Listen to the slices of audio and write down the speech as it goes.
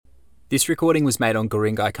This recording was made on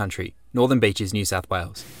Guringai country, Northern Beaches, New South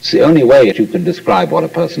Wales. It's the only way you can describe what a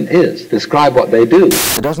person is. Describe what they do.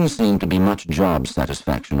 There doesn't seem to be much job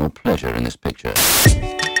satisfaction or pleasure in this picture.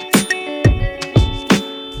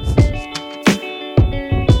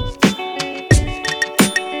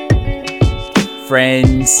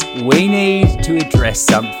 Friends, we need to address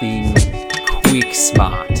something quick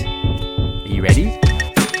smart. Are you ready?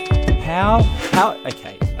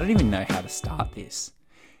 Okay, I don't even know how to start this.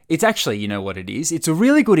 It's actually, you know what it is? It's a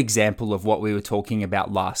really good example of what we were talking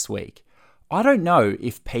about last week. I don't know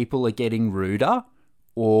if people are getting ruder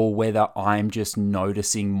or whether I'm just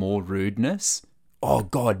noticing more rudeness. Oh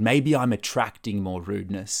God, maybe I'm attracting more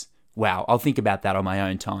rudeness. Wow, I'll think about that on my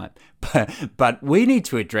own time. But we need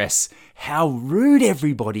to address how rude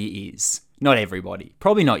everybody is. Not everybody.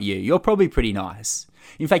 Probably not you. You're probably pretty nice.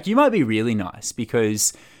 In fact, you might be really nice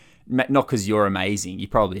because... not because you're amazing, you're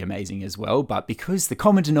probably amazing as well, but because the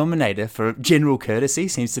common denominator for general courtesy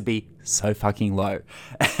seems to be so fucking low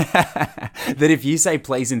that if you say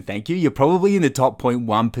please and thank you, you're probably in the top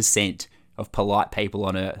 0.1% of polite people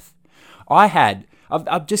on earth. I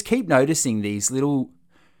just keep noticing these little,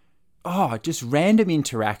 just random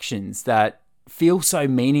interactions that feel so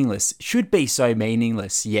meaningless, should be so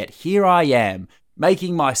meaningless, yet here I am,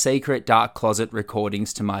 making my secret dark closet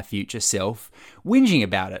recordings to my future self, whinging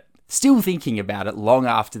about it. Still thinking about it long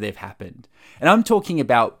after they've happened. And I'm talking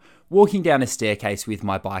about walking down a staircase with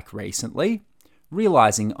my bike recently,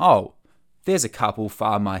 realizing, there's a couple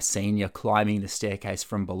far my senior climbing the staircase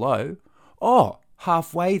from below.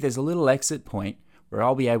 Halfway there's a little exit point where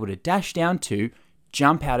I'll be able to dash down to,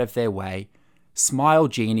 jump out of their way, smile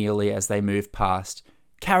genially as they move past,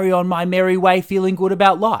 carry on my merry way feeling good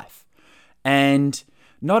about life. And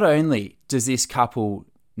not only does this couple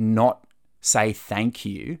not say thank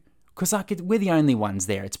you, because we're the only ones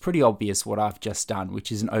there. It's pretty obvious what I've just done,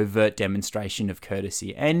 which is an overt demonstration of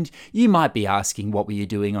courtesy. And you might be asking, what were you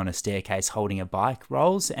doing on a staircase holding a bike,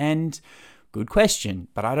 Rolls? And good question,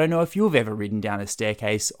 but I don't know if you've ever ridden down a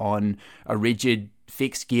staircase on a rigid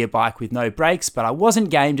fixed gear bike with no brakes, but I wasn't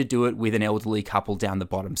game to do it with an elderly couple down the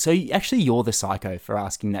bottom. So actually you're the psycho for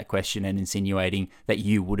asking that question and insinuating that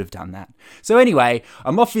you would have done that. So anyway,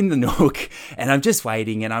 I'm off in the nook and I'm just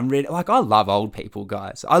waiting and I'm ready. I love old people,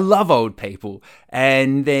 guys. I love old people.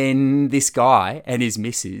 And then this guy and his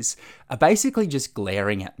missus are basically just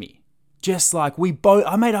glaring at me. Just like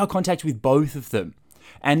I made eye contact with both of them.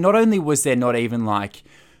 And not only was there not even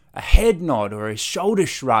a head nod or a shoulder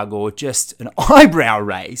shrug or just an eyebrow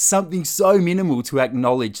raise, something so minimal to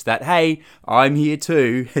acknowledge that, hey, I'm here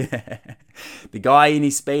too. The guy in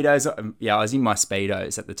his Speedos, I was in my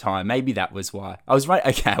Speedos at the time. Maybe that was why. I was right.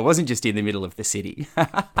 Okay, I wasn't just in the middle of the city.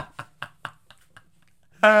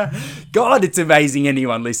 God, it's amazing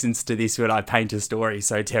anyone listens to this when I paint a story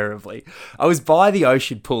so terribly. I was by the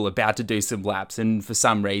ocean pool about to do some laps and for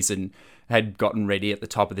some reason had gotten ready at the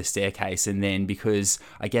top of the staircase, and then because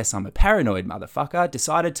I guess I'm a paranoid motherfucker,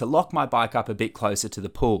 decided to lock my bike up a bit closer to the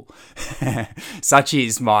pool. Such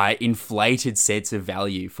is my inflated sense of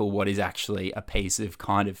value for what is actually a piece of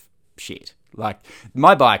kind of shit.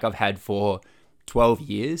 My bike I've had for 12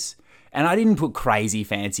 years, and I didn't put crazy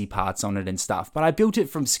fancy parts on it and stuff, but I built it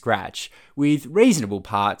from scratch with reasonable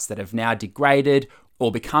parts that have now degraded or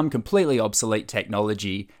become completely obsolete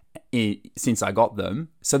technology since I got them.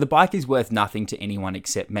 So the bike is worth nothing to anyone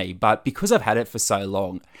except me. But because I've had it for so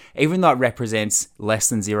long, even though it represents less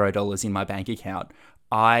than $0 in my bank account,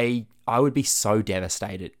 I would be so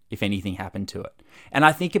devastated if anything happened to it. And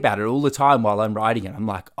I think about it all the time while I'm riding it. I'm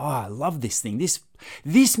like, I love this thing,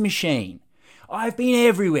 this machine. I've been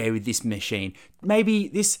everywhere with this machine. Maybe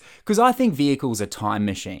because I think vehicles are time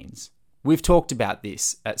machines. We've talked about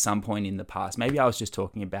this at some point in the past. Maybe I was just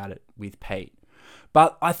talking about it with Pete.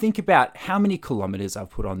 But I think about how many kilometers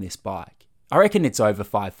I've put on this bike. I reckon it's over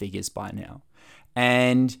 5 figures by now.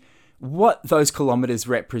 And what those kilometers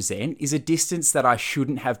represent is a distance that I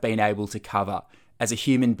shouldn't have been able to cover as a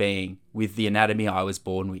human being with the anatomy I was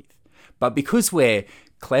born with. But because we're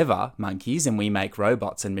clever monkeys and we make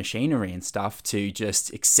robots and machinery and stuff to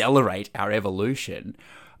just accelerate our evolution,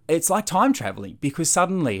 it's like time traveling, because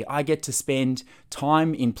suddenly I get to spend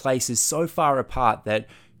time in places so far apart that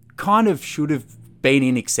kind of should have been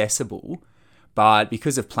inaccessible, but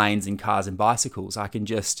because of planes and cars and bicycles, I can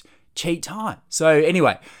just cheat time. So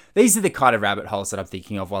anyway, these are the kind of rabbit holes that I'm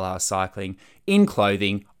thinking of while I was cycling, in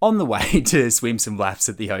clothing, on the way to swim some laps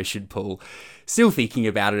at the ocean pool, still thinking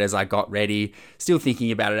about it as I got ready, still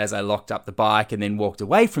thinking about it as I locked up the bike and then walked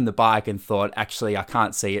away from the bike and thought, actually, I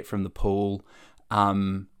can't see it from the pool.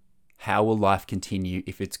 How will life continue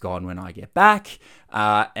if it's gone when I get back?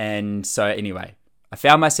 And so anyway, I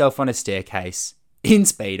found myself on a staircase in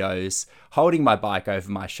Speedos, holding my bike over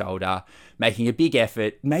my shoulder, making a big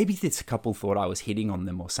effort. Maybe this couple thought I was hitting on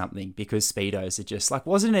them or something, because Speedos are just like,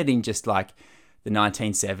 wasn't it in just like the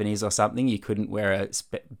 1970s or something? You couldn't wear a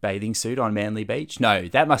bathing suit on Manly Beach? No,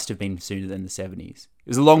 that must have been sooner than the 70s. It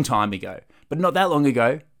was a long time ago, but not that long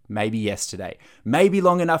ago. Maybe yesterday. Maybe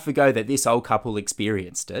long enough ago that this old couple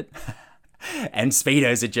experienced it. And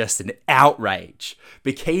Speedos are just an outrage.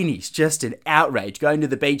 Bikinis, just an outrage. Going to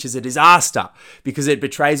the beach is a disaster because it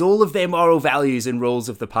betrays all of their moral values and rules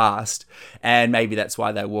of the past. And maybe that's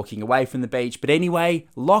why they're walking away from the beach. But anyway,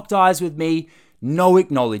 locked eyes with me, no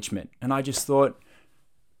acknowledgement. And I just thought,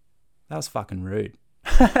 that was fucking rude.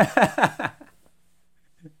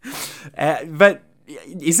 But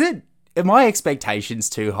is it? Are my expectations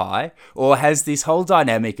too high? Or has this whole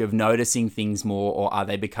dynamic of noticing things more, or are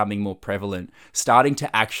they becoming more prevalent, starting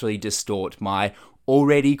to actually distort my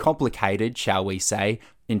already complicated, shall we say,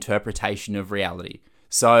 interpretation of reality?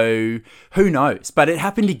 So who knows? But it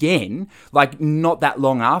happened again, like not that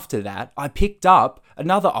long after that. I picked up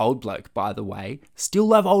another old bloke, by the way. Still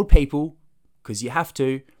love old people, because you have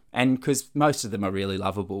to. And because most of them are really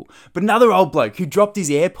lovable. But another old bloke who dropped his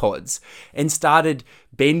AirPods and started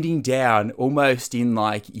bending down almost in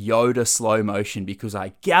like Yoda slow motion, because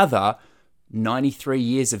I gather 93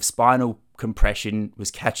 years of spinal compression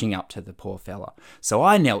was catching up to the poor fella. So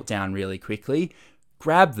I knelt down really quickly,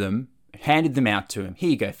 grabbed them, handed them out to him. Here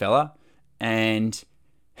you go, fella. And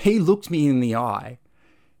he looked me in the eye,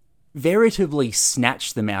 veritably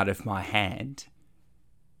snatched them out of my hand,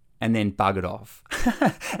 and then buggered off.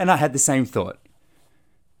 And I had the same thought.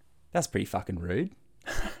 That's pretty fucking rude.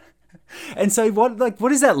 And so what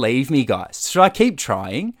does that leave me, guys? Should I keep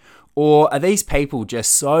trying? Or are these people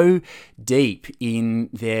just so deep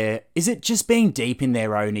in is it just being deep in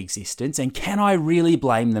their own existence? And can I really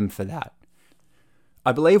blame them for that?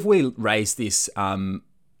 I believe we raised this in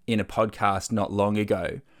a podcast not long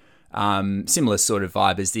ago. Similar sort of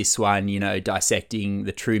vibe as this one, dissecting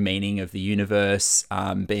the true meaning of the universe,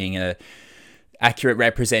 being a accurate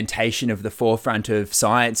representation of the forefront of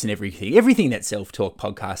science and everything that Self-Talk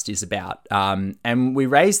podcast is about. And we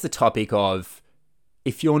raised the topic of,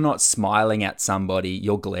 if you're not smiling at somebody,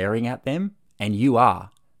 you're glaring at them, and you are.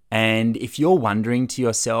 And if you're wondering to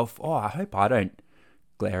yourself, oh, I hope I don't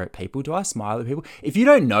glare at people. Do I smile at people? If you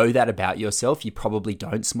don't know that about yourself, you probably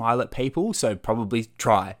don't smile at people. So probably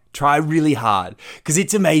try really hard, because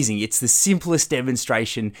it's amazing. It's the simplest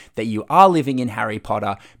demonstration that you are living in Harry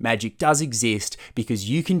Potter. Magic does exist, because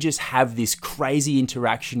you can just have this crazy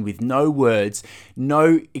interaction with no words,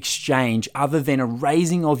 no exchange other than a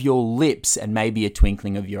raising of your lips and maybe a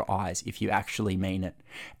twinkling of your eyes if you actually mean it.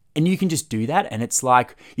 And you can just do that, and it's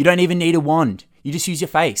like you don't even need a wand. You just use your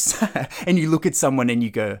face and you look at someone and you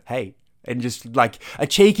go, hey, and just like a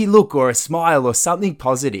cheeky look or a smile or something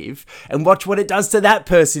positive, and watch what it does to that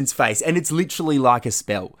person's face. And it's literally like a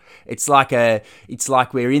spell. It's like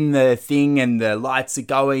we're in the thing and the lights are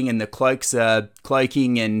going and the cloaks are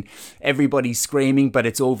cloaking and everybody's screaming, but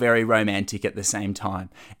it's all very romantic at the same time.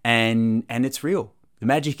 And it's real. The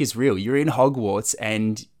magic is real. You're in Hogwarts,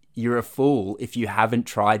 and you're a fool if you haven't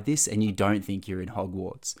tried this and you don't think you're in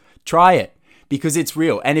Hogwarts. Try it, because it's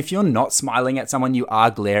real. And if you're not smiling at someone, you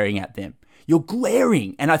are glaring at them. You're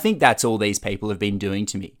glaring. And I think that's all these people have been doing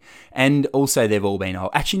to me. And also they've all been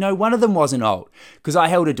old. Actually, no, one of them wasn't old, because I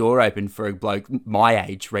held a door open for a bloke my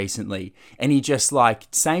age recently, and he just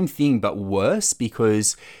same thing but worse,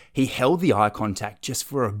 because he held the eye contact just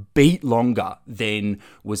for a beat longer than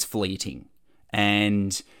was fleeting.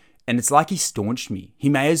 And it's like he staunched me. He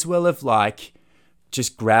may as well have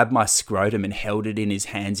just grabbed my scrotum and held it in his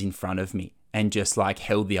hands in front of me and just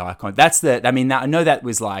held the eye contact. I know that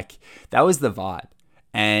was that was the vibe.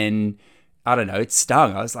 And I don't know, it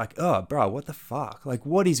stung. I was like, oh, bro, what the fuck?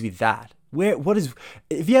 What is with that?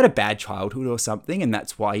 If you had a bad childhood or something and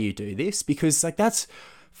that's why you do this? Because that's,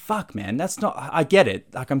 fuck, man, that's not, I get it.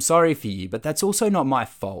 I'm sorry for you, but that's also not my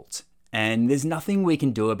fault. And there's nothing we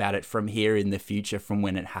can do about it from here in the future from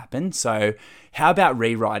when it happened. So how about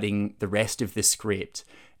rewriting the rest of the script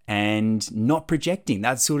and not projecting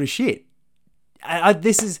that sort of shit?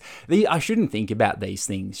 I shouldn't think about these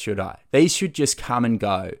things, should I? These should just come and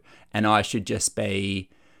go, and I should just be,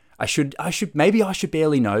 maybe I should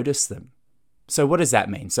barely notice them. So what does that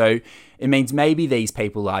mean? So it means maybe these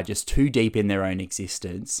people are just too deep in their own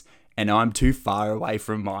existence, and I'm too far away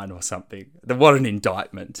from mine or something. What an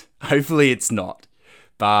indictment. Hopefully it's not.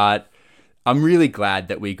 But I'm really glad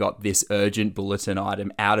that we got this urgent bulletin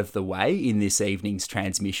item out of the way in this evening's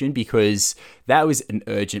transmission, because that was an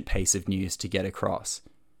urgent piece of news to get across.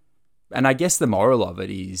 And I guess the moral of it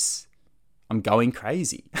is, I'm going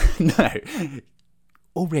crazy. No,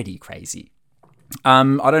 already crazy. I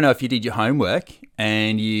don't know if you did your homework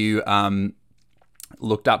and you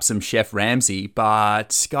looked up some Chef Ramsay,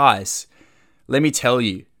 but guys, let me tell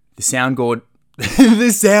you, the soundboard,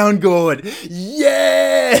 the soundboard,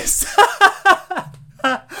 yes!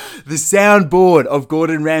 The soundboard of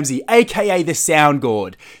Gordon Ramsay, aka the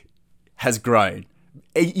Soundboard, has grown.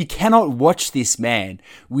 You cannot watch this man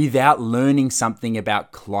without learning something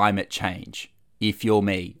about climate change, if you're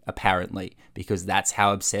me, apparently, because that's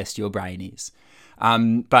how obsessed your brain is.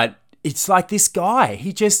 But it's like this guy,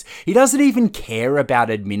 he doesn't even care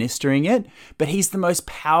about administering it, but he's the most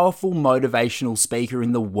powerful motivational speaker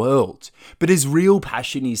in the world. But his real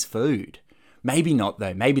passion is food. Maybe not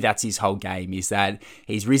though. Maybe that's his whole game, is that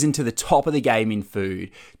he's risen to the top of the game in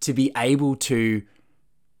food to be able to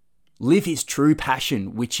live his true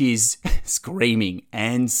passion, which is screaming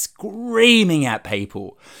at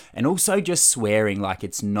people, and also just swearing like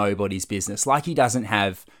it's nobody's business. Like he doesn't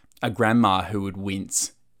have a grandma who would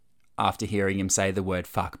wince after hearing him say the word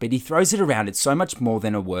fuck, but he throws it around. It's so much more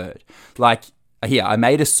than a word. Like here, I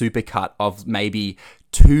made a supercut of maybe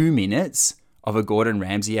 2 minutes of a Gordon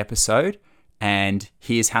Ramsay episode, and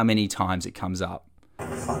here's how many times it comes up.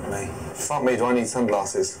 Fuck me. Fuck me, do I need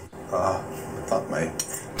sunglasses? Fuck me.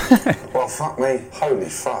 Well, fuck me. Holy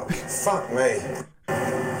fuck. Fuck me.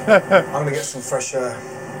 I'm gonna get some fresh air.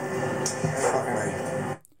 Fuck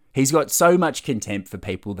me. He's got so much contempt for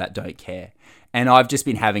people that don't care. And I've just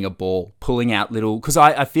been having a ball, pulling out little... Because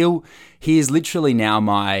I feel he is literally now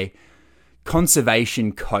my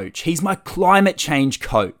conservation coach. He's my climate change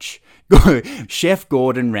coach. Chef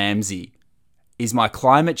Gordon Ramsay is my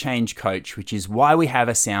climate change coach, which is why we have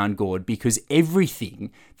a soundboard, because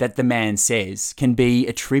everything that the man says can be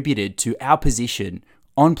attributed to our position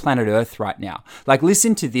on planet Earth right now. Like,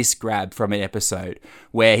 listen to this grab from an episode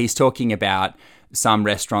where he's talking about some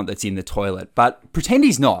restaurant that's in the toilet, but pretend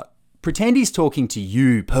he's not. Pretend he's talking to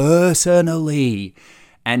you personally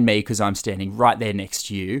and me, because I'm standing right there next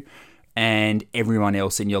to you, and everyone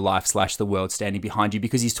else in your life / the world standing behind you,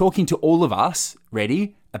 because he's talking to all of us,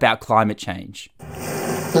 ready, about climate change.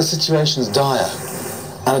 The situation's dire,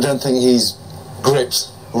 and I don't think he's gripped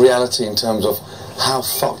reality in terms of how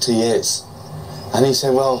fucked he is. And he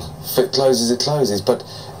said, well, if it closes, it closes, but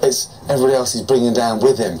it's everybody else he's bringing down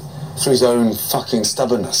with him through his own fucking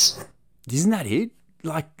stubbornness. Isn't that it?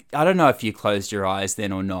 Like, I don't know if you closed your eyes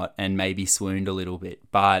then or not and maybe swooned a little bit,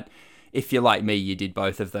 but if you're like me, you did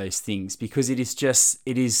both of those things, because it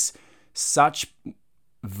is such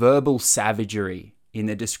verbal savagery in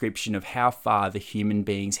the description of how far the human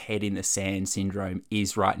being's head in the sand syndrome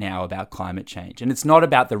is right now about climate change. And it's not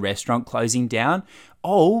about the restaurant closing down.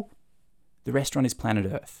 Oh, the restaurant is planet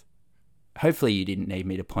Earth. Hopefully you didn't need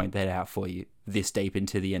me to point that out for you this deep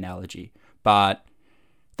into the analogy. But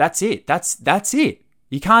that's it. That's it.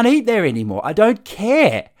 You can't eat there anymore. I don't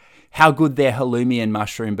care how good their halloumi and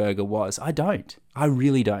mushroom burger was. I don't. I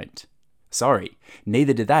really don't. Sorry.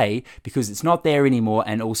 Neither do they, because it's not there anymore,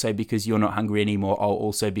 and also because you're not hungry anymore, or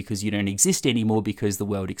also because you don't exist anymore because the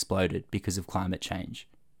world exploded because of climate change.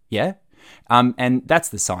 Yeah? And that's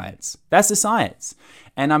the science. That's the science.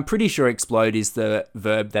 And I'm pretty sure explode is the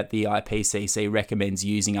verb that the IPCC recommends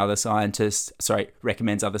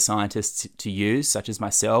other scientists to use, such as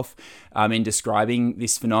myself, in describing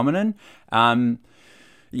this phenomenon.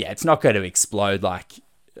 Yeah, it's not going to explode like,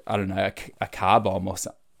 I don't know, a car bomb or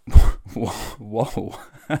something. Whoa.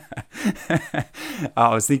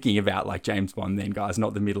 I was thinking about like James Bond then, guys,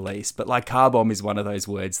 not the Middle East. But like car bomb is one of those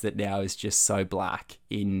words that now is just so black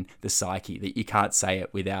in the psyche that you can't say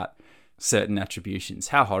it without certain attributions.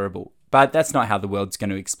 How horrible. But that's not how the world's going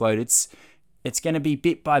to explode. It's going to be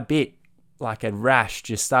bit by bit, like a rash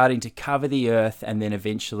just starting to cover the earth, and then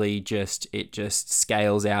eventually it just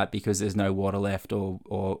scales out because there's no water left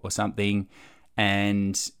or something,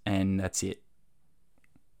 and that's it.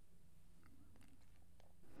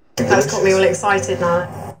 That's got me all excited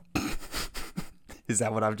now. Is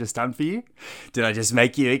that what I've just done for you? Did I just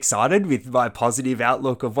make you excited with my positive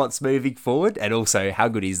outlook of what's moving forward? And also, how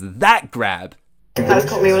good is that grab? That's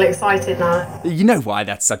got me all excited now. You know why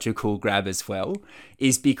that's such a cool grab as well?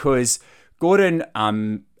 Is because Gordon,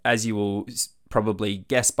 as you will probably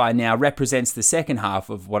guess by now, represents the second half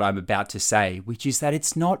of what I'm about to say, which is that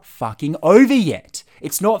it's not fucking over yet.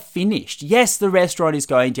 It's not finished. Yes, the restaurant is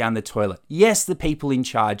going down the toilet. Yes, the people in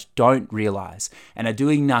charge don't realise and are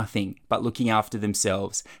doing nothing but looking after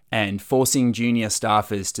themselves and forcing junior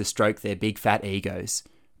staffers to stroke their big fat egos.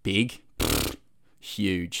 Big? Pfft,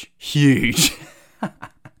 huge.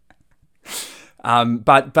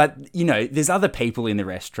 But you know, there's other people in the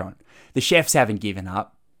restaurant. The chefs haven't given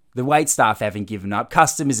up. The wait staff haven't given up.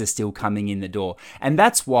 Customers are still coming in the door. And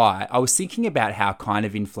that's why I was thinking about how kind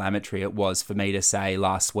of inflammatory it was for me to say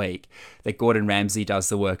last week that Gordon Ramsay does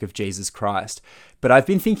the work of Jesus Christ. But I've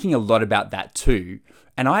been thinking a lot about that too.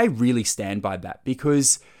 And I really stand by that,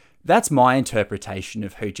 because that's my interpretation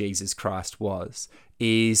of who Jesus Christ was,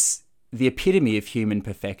 is the epitome of human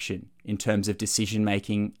perfection in terms of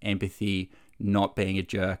decision-making, empathy, not being a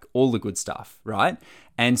jerk, all the good stuff, right?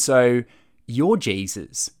 And so you're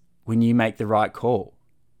Jesus when you make the right call.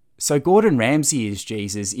 So Gordon Ramsay is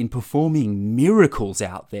Jesus in performing miracles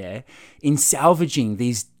out there, in salvaging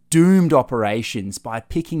these doomed operations by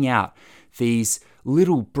picking out these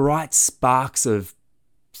little bright sparks of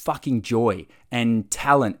fucking joy and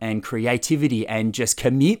talent and creativity and just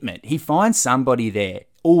commitment. He finds somebody there.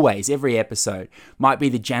 Always, every episode. Might be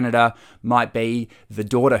the janitor, might be the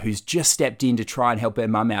daughter who's just stepped in to try and help her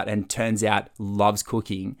mum out and turns out loves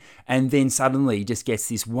cooking. And then suddenly just gets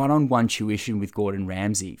this one-on-one tuition with Gordon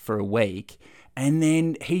Ramsay for a week. And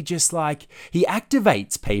then he just he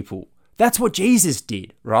activates people. That's what Jesus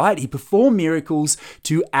did, right? He performed miracles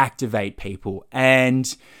to activate people.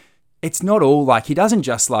 And it's not all he doesn't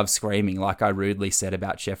just love screaming like I rudely said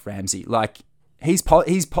about Chef Ramsay. He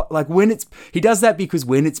does that because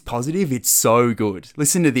when it's positive, it's so good.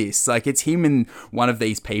 Listen to this. It's him and one of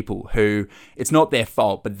these people who, it's not their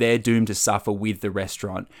fault, but they're doomed to suffer with the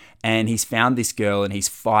restaurant. And he's found this girl and he's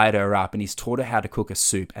fired her up and he's taught her how to cook a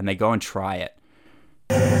soup, and they go and try it.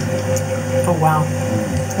 Oh, wow.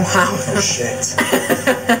 Wow. Oh, shit.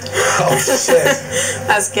 Oh, shit.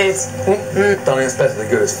 That's good. Darling, it's better than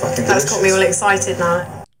good. It's fucking delicious. That's got me all excited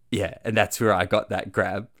now. Yeah, and that's where I got that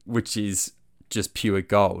grab, which is just pure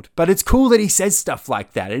gold. But it's cool that he says stuff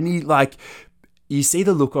like that. And he you see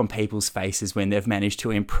the look on people's faces when they've managed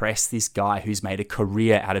to impress this guy who's made a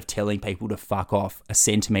career out of telling people to fuck off a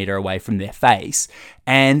centimetre away from their face.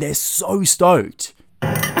 And they're so stoked.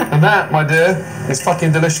 And that, my dear, is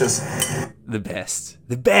fucking delicious. The best.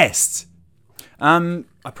 The best. I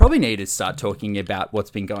probably need to start talking about what's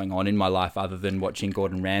been going on in my life other than watching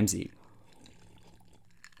Gordon Ramsay.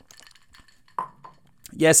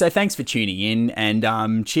 Yeah, so thanks for tuning in,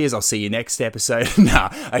 and cheers, I'll see you next episode. No,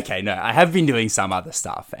 I have been doing some other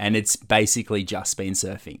stuff, and it's basically just been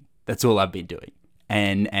surfing. That's all I've been doing,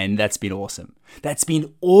 and that's been awesome. That's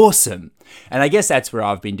been awesome. And I guess that's where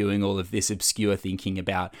I've been doing all of this obscure thinking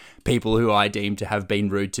about people who I deem to have been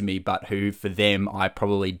rude to me, but who, for them, I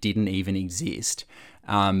probably didn't even exist.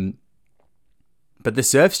 But the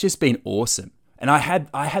surf's just been awesome. And I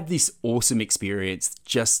had this awesome experience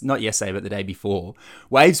just not yesterday, but the day before.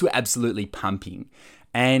 Waves were absolutely pumping.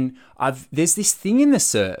 And there's this thing in the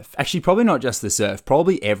surf, actually probably not just the surf,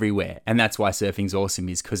 probably everywhere. And that's why surfing's awesome,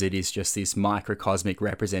 is because it is just this microcosmic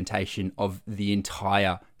representation of the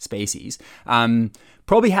entire species.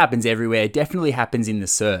 Probably happens everywhere, definitely happens in the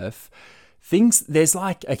surf. There's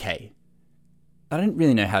I don't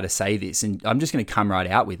really know how to say this, and I'm just going to come right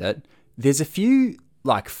out with it. There's a few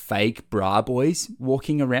fake bra boys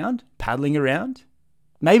walking around, paddling around.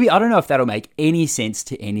 Maybe, I don't know if that'll make any sense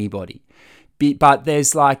to anybody. But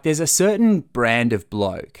there's a certain brand of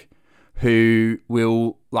bloke who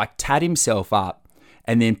will tat himself up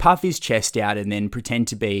and then puff his chest out and then pretend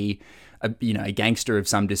to be a gangster of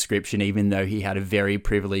some description, even though he had a very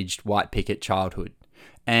privileged white picket childhood.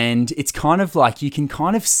 And it's kind of you can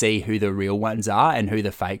kind of see who the real ones are and who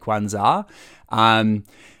the fake ones are.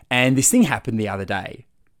 And this thing happened the other day.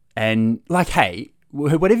 And hey,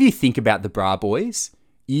 whatever you think about the bra boys,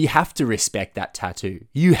 you have to respect that tattoo.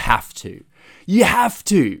 You have to. You have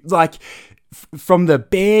to. From the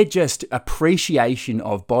bare just appreciation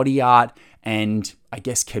of body art and, I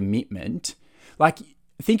guess, commitment.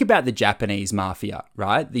 Think about the Japanese mafia,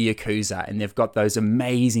 right? The Yakuza, and they've got those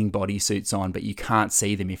amazing bodysuits on, but you can't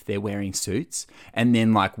see them if they're wearing suits. And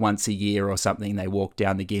then once a year or something, they walk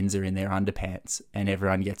down the Ginza in their underpants and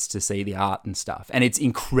everyone gets to see the art and stuff. And it's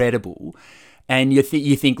incredible. And you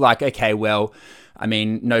think okay, well, I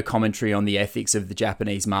mean, no commentary on the ethics of the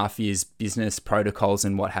Japanese mafia's business protocols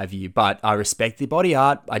and what have you, but I respect the body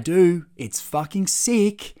art. I do. It's fucking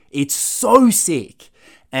sick. It's so sick.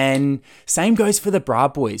 And same goes for the bra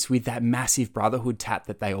boys with that massive brotherhood tat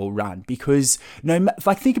that they all run. Because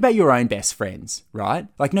think about your own best friends, right?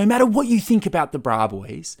 No matter what you think about the bra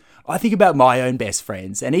boys, I think about my own best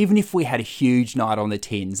friends. And even if we had a huge night on the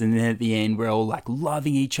tins and then at the end we're all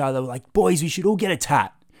loving each other, boys, we should all get a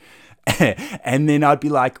tat. And then I'd be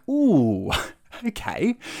ooh,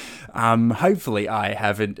 okay. Hopefully I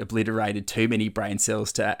haven't obliterated too many brain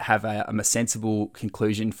cells to have a sensible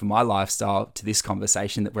conclusion for my lifestyle to this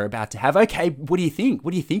conversation that we're about to have. Okay, what do you think?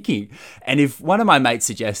 What are you thinking? And if one of my mates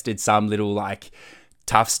suggested some little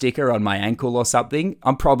tough sticker on my ankle or something,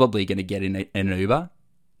 I'm probably going to get in an Uber.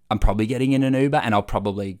 I'm probably getting in an Uber, and I'll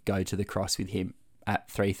probably go to the cross with him at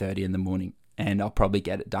 3:30 in the morning, and I'll probably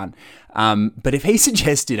get it done. But if he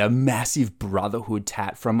suggested a massive brotherhood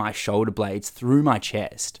tat from my shoulder blades through my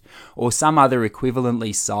chest, or some other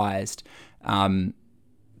equivalently sized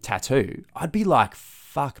tattoo, I'd be like,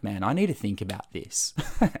 fuck, man, I need to think about this.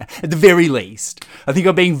 At the very least. I think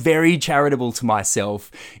I'm being very charitable to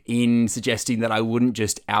myself in suggesting that I wouldn't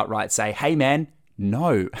just outright say, hey, man,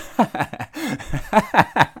 no.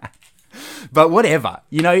 But whatever,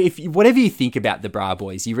 whatever you think about the Bra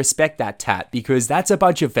Boys, you respect that tat, because that's a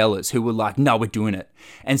bunch of fellas who were like, no, we're doing it.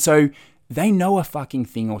 And so they know a fucking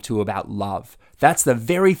thing or two about love. That's the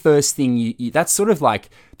very first thing that's sort of like,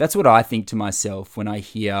 that's what I think to myself when I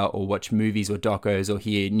hear or watch movies or docos or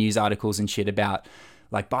hear news articles and shit about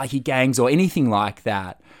like bikie gangs or anything like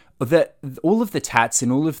that. That all of the tats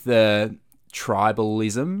and all of the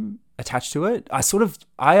tribalism attached to it,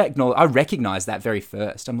 I recognize that very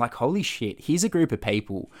first. I'm like, holy shit, here's a group of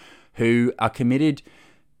people who are committed,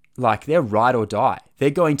 like they're ride or die. They're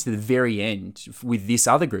going to the very end with this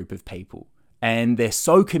other group of people. And they're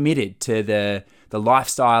so committed to the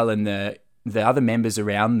lifestyle and the other members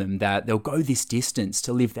around them that they'll go this distance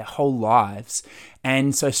to live their whole lives.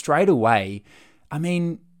 And so straight away, I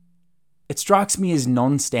mean, it strikes me as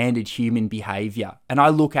non-standard human behavior. And I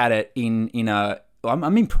look at it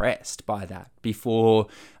I'm impressed by that. Before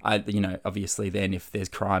obviously then if there's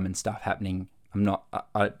crime and stuff happening,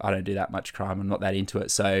 I don't do that much crime. I'm not that into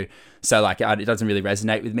it. So like it doesn't really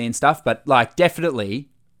resonate with me and stuff, but like definitely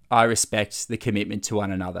I respect the commitment to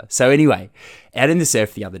one another. So anyway, out in the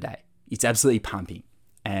surf the other day, it's absolutely pumping.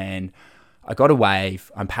 And I got a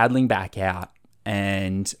wave, I'm paddling back out,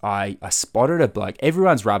 and I spotted a bloke.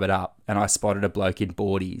 Everyone's rubbered up, and I spotted a bloke in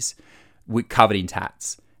boardies covered in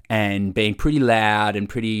tats and being pretty loud and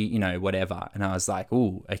pretty, whatever. And I was like,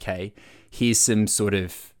 oh, okay, here's some sort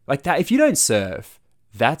of, like that. If you don't surf,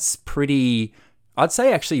 that's pretty, I'd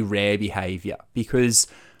say actually rare behavior, because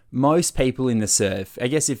most people in the surf, I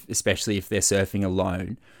guess especially if they're surfing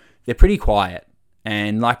alone, they're pretty quiet.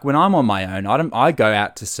 And like when I'm on my own, I go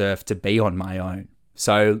out to surf to be on my own.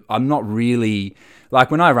 So I'm not really,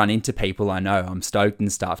 like when I run into people I know, I'm stoked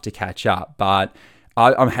and stuff to catch up. But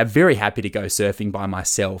I'm very happy to go surfing by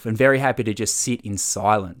myself and very happy to just sit in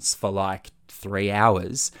silence for like 3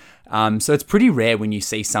 hours. So it's pretty rare when you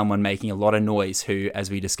see someone making a lot of noise who,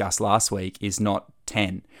 as we discussed last week, is not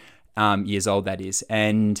 10. Years old, that is.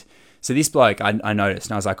 And so this bloke I noticed,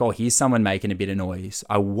 and I was like, oh, here's someone making a bit of noise.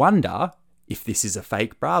 I wonder if this is a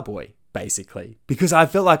fake bra boy, basically, because I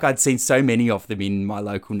felt like I'd seen so many of them in my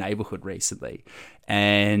local neighborhood recently.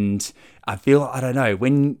 And I feel, I don't know,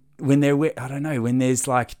 when there's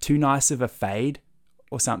like too nice of a fade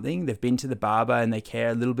or something, they've been to the barber and they care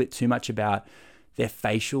a little bit too much about their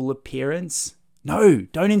facial appearance. No,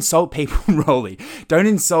 don't insult people, Rolly. Don't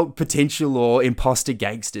insult potential or imposter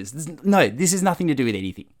gangsters. This has nothing to do with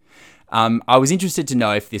anything. I was interested to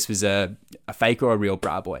know if this was a fake or a real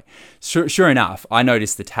bra boy. Sure enough, I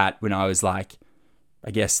noticed the tat when I was like, I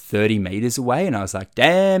guess 30 meters away, and I was like,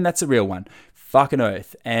 damn, that's a real one. Fucking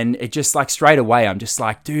oath. And it just like straight away, I'm just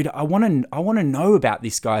like, dude, I want to know about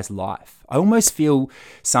this guy's life. I almost feel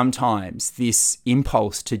sometimes this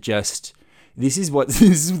impulse to just, this is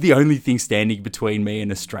the only thing standing between me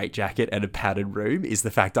and a straitjacket and a padded room, is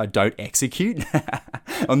the fact I don't execute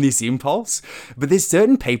on this impulse. But there's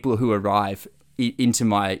certain people who arrive into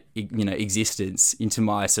my existence, into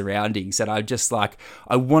my surroundings, that I just like,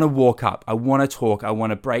 I want to walk up, I want to talk, I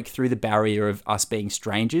want to break through the barrier of us being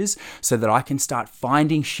strangers so that I can start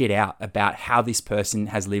finding shit out about how this person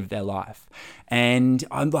has lived their life. And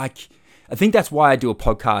I'm like, I think that's why I do a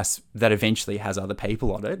podcast that eventually has other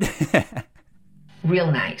people on it.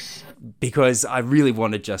 Real nice. Because I really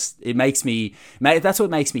want to that's what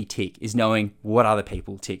makes me tick, is knowing what other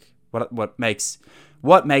people tick. What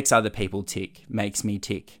makes other people tick makes me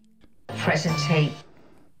tick. Presentate.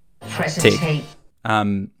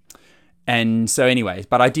 And so anyways,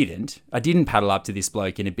 but I didn't paddle up to this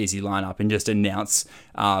bloke in a busy lineup and just announce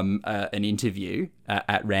an interview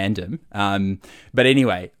at random. But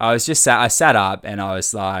anyway, I sat up and I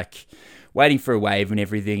was like waiting for a wave and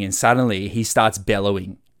everything, and suddenly he starts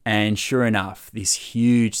bellowing, and sure enough, this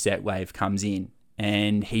huge set wave comes in,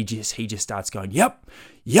 and he just starts going, yep,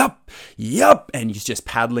 and he's just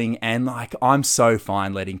paddling. And like, I'm so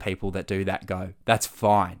fine letting people that do that go. That's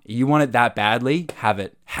fine. You want it that badly? Have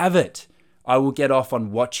it. I will get off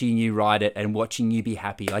on watching you ride it and watching you be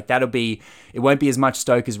happy. Like it won't be as much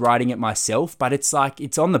stoke as riding it myself, but it's like,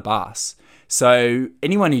 it's on the bus. So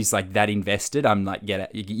anyone who's like that invested, I'm like, get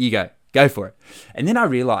it. You go. Go for it. And then I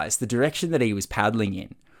realized the direction that he was paddling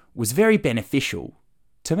in was very beneficial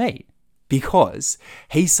to me, because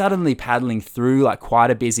he's suddenly paddling through like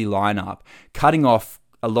quite a busy lineup, cutting off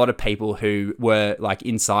a lot of people who were like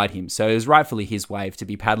inside him. So it was rightfully his wave to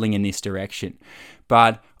be paddling in this direction.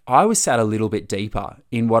 But I was sat a little bit deeper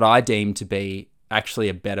in what I deemed to be actually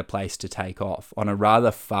a better place to take off on a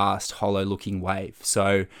rather fast, hollow looking wave.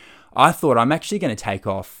 So I thought I'm actually going to take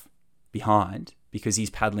off behind because he's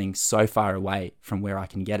paddling so far away from where I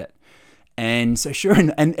can get it. And so sure,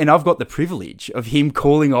 and I've got the privilege of him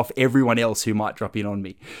calling off everyone else who might drop in on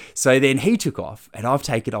me. So then he took off and I've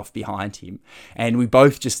taken off behind him, and we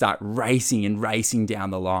both just start racing and racing down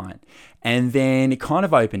the line. And then it kind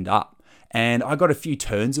of opened up and I got a few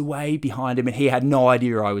turns away behind him and he had no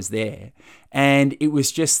idea I was there. And it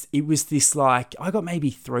was this like, I got maybe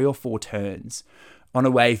 3 or 4 turns on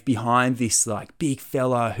a wave behind this like big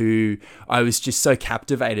fella who I was just so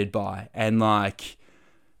captivated by, and like,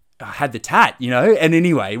 I had the tat, you know? And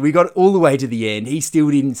anyway, we got all the way to the end. He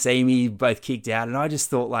still didn't see me, both kicked out. And I just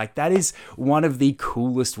thought like, that is one of the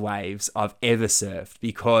coolest waves I've ever surfed,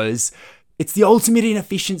 because it's the ultimate in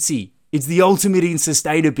efficiency. It's the ultimate in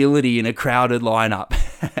sustainability in a crowded lineup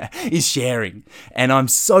is sharing. And I'm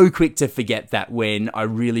so quick to forget that when I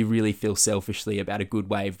really, really feel selfishly about a good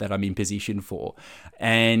wave that I'm in position for.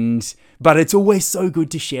 But it's always so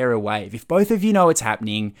good to share a wave. If both of you know it's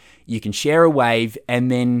happening, you can share a wave,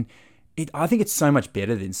 and then I think it's so much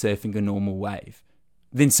better than surfing a normal wave,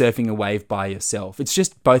 than surfing a wave by yourself. It's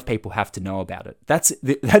just both people have to know about it. That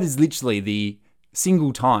is literally the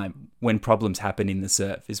single time when problems happen in the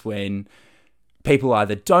surf, is when people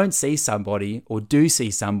either don't see somebody or do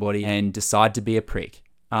see somebody and decide to be a prick.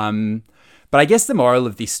 But I guess the moral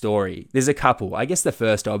of this story, there's a couple. I guess the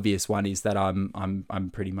first obvious one is that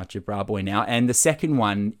I'm pretty much a bra boy now, and the second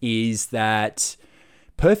one is that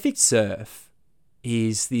perfect surf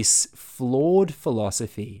is this flawed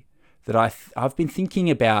philosophy that I've been thinking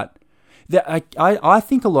about. That I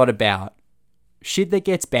think a lot about shit that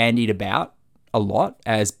gets bandied about a lot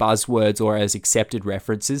as buzzwords or as accepted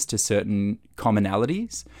references to certain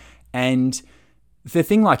commonalities. And the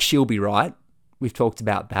thing like she'll be right, we've talked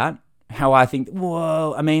about that. How I think,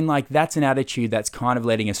 well, I mean, like, that's an attitude that's kind of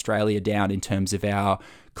letting Australia down in terms of our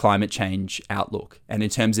climate change outlook and in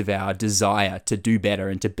terms of our desire to do better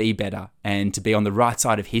and to be better and to be on the right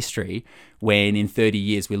side of history, when in 30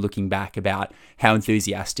 years we're looking back about how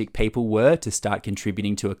enthusiastic people were to start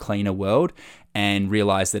contributing to a cleaner world and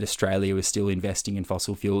realize that Australia was still investing in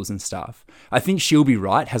fossil fuels and stuff. I think she'll be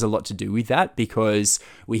right has a lot to do with that, because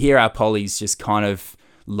we hear our pollies just kind of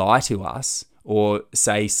lie to us or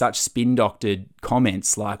say such spin-doctored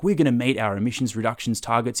comments like, we're going to meet our emissions reductions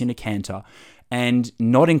targets in a canter, and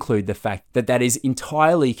not include the fact that that is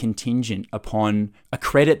entirely contingent upon a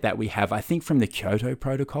credit that we have, I think from the Kyoto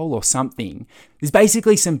Protocol or something. There's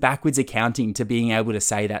basically some backwards accounting to being able to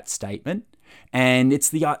say that statement. And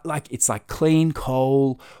it's like clean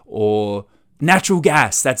coal or natural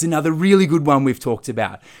gas. That's another really good one we've talked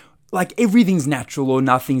about. Like, everything's natural or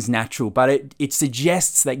nothing's natural, but it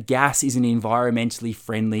suggests that gas is an environmentally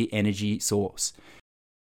friendly energy source.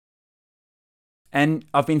 And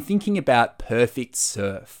I've been thinking about perfect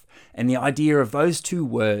surf and the idea of those two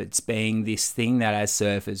words being this thing that as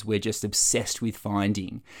surfers we're just obsessed with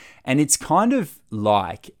finding. And it's kind of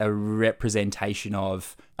like a representation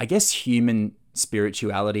of, I guess, human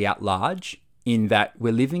spirituality at large, in that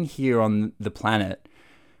we're living here on the planet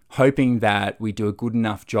hoping that we do a good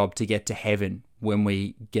enough job to get to heaven when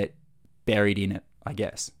we get buried in it, I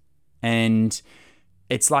guess. And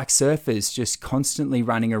it's like surfers just constantly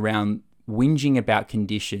running around whinging about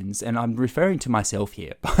conditions, and I'm referring to myself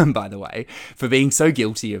here, by the way, for being so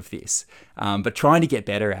guilty of this, but trying to get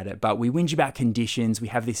better at it. But we whinge about conditions. We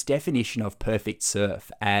have this definition of perfect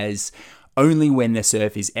surf as only when the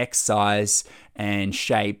surf is X size and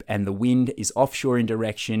shape and the wind is offshore in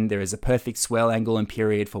direction, there is a perfect swell angle and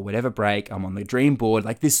period for whatever break, I'm on the dream board.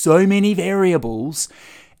 Like, there's so many variables,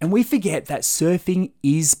 and we forget that surfing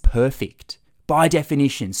is perfect. By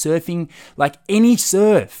definition, surfing, like any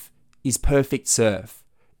surf, is perfect surf.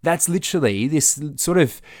 That's literally this sort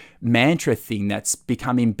of mantra thing that's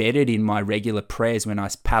become embedded in my regular prayers when I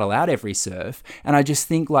paddle out every surf. And I just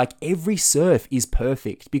think, like, every surf is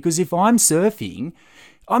perfect, because if I'm surfing,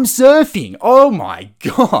 I'm surfing. Oh my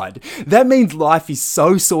God. That means life is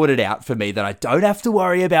so sorted out for me that I don't have to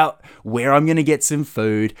worry about where I'm going to get some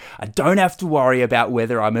food. I don't have to worry about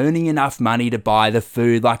whether I'm earning enough money to buy the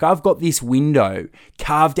food. Like, I've got this window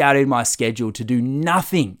carved out in my schedule to do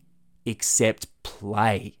nothing except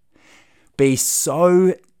play. Be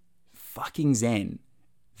so fucking zen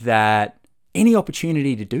that any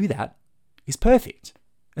opportunity to do that, is perfect.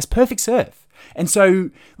 It's perfect surf. And so,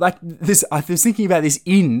 like, this, I was thinking about this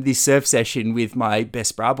in this surf session with my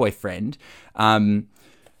best bra boyfriend, who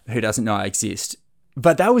doesn't know I exist.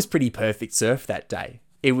 But that was pretty perfect surf that day.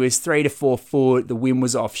 It was 3 to 4 foot. The wind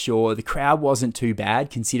was offshore. The crowd wasn't too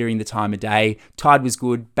bad considering the time of day. Tide was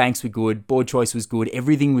good. Banks were good. Board choice was good.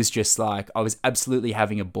 Everything was just like, I was absolutely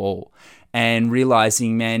having a ball and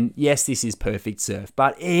realizing, man, yes, this is perfect surf,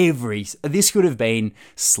 but this could have been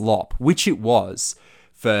slop, which it was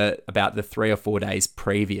for about the 3 or 4 days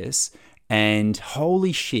previous. And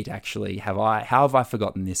holy shit, actually, how have I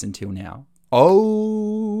forgotten this until now?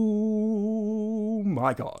 Oh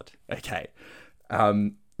my God. Okay.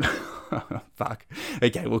 Fuck.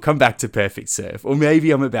 Okay, we'll come back to perfect surf. Or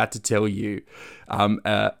maybe I'm about to tell you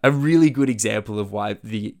a really good example of why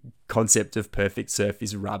the concept of perfect surf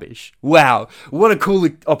is rubbish. Wow, what a cool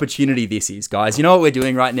opportunity this is, guys. You know what we're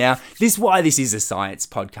doing right now? This is why this is a science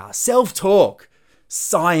podcast. Self-talk.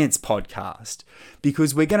 Science podcast,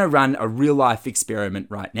 because we're going to run a real life experiment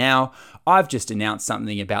right now. I've just announced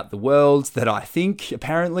something about the world that I think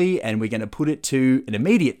apparently, and we're going to put it to an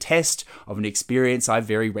immediate test of an experience I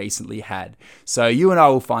very recently had. So you and I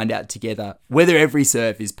will find out together whether every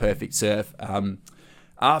surf is perfect surf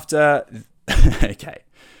after. Okay.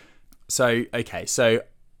 So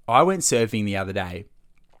I went surfing the other day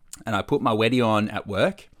and I put my wetty on at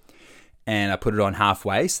work. And I put it on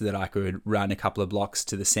halfway so that I could run a couple of blocks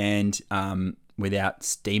to the sand without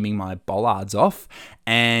steaming my bollards off.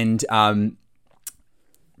 And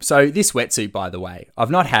so this wetsuit, by the way,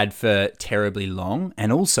 I've not had for terribly long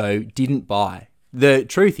and also didn't buy. The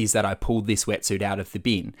truth is that I pulled this wetsuit out of the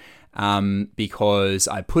bin because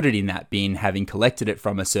I put it in that bin having collected it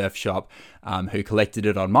from a surf shop who collected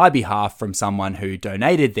it on my behalf from someone who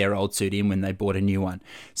donated their old suit in when they bought a new one.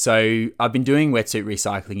 So I've been doing wetsuit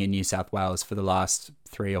recycling in New South Wales for the last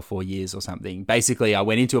 3 or 4 years or something. Basically, I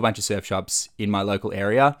went into a bunch of surf shops in my local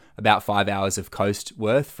area, about 5 hours of coast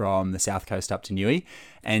worth from the south coast up to Newey,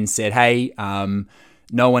 and said, hey,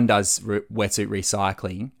 no one does wetsuit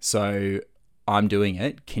recycling, so I'm doing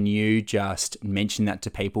it. Can you just mention that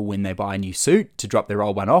to people when they buy a new suit to drop their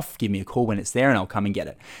old one off? Give me a call when it's there and I'll come and get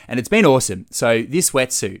it. And it's been awesome. So this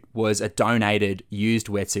wetsuit was a donated used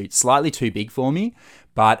wetsuit, slightly too big for me,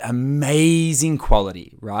 but amazing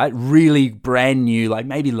quality, right? Really brand new, like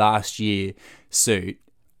maybe last year suit.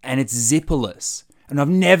 And it's zipperless. And I've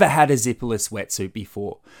never had a zipperless wetsuit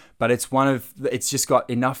before, but it's just got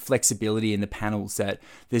enough flexibility in the panels that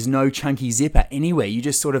there's no chunky zipper anywhere. You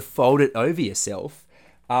just sort of fold it over yourself,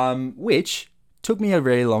 which took me a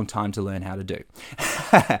really long time to learn how to do,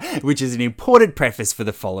 which is an important preface for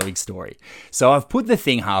the following story. So I've put the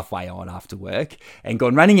thing halfway on after work and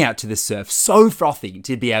gone running out to the surf, so frothing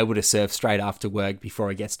to be able to surf straight after work before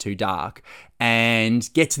it gets too dark,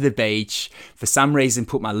 and get to the beach, for some reason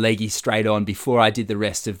put my leggies straight on before I did the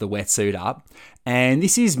rest of the wetsuit up. And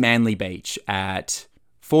this is Manly Beach at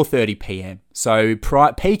 4:30 p.m. So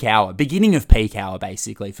peak hour, beginning of peak hour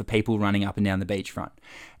basically for people running up and down the beachfront.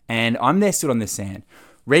 And I'm there stood on the sand,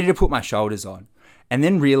 ready to put my shoulders on, and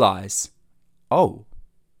then realize, oh,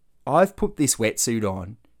 I've put this wetsuit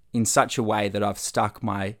on in such a way that I've stuck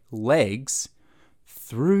my legs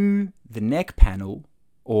through the neck panel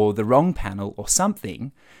or the wrong panel or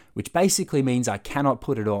something, which basically means I cannot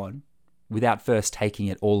put it on without first taking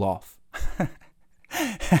it all off.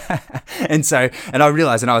 And I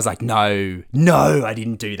realized, and I was like, no, I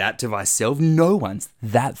didn't do that to myself. No one's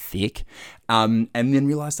that thick. And then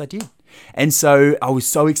realized I did. And so I was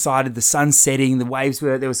so excited. The sun's setting, there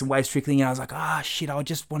were some waves trickling, and I was like, shit, I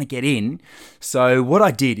just want to get in. So what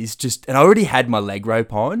I did is and I already had my leg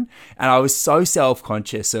rope on, and I was so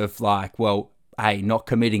self-conscious of like, well, hey, not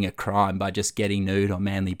committing a crime by just getting nude on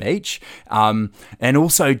Manly Beach. And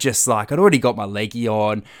also just like, I'd already got my leggy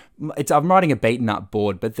on. I'm riding a beaten up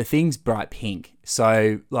board, but the thing's bright pink.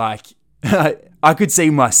 So like, I could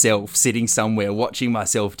see myself sitting somewhere watching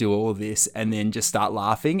myself do all this and then just start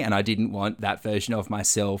laughing. And I didn't want that version of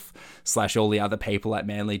myself / all the other people at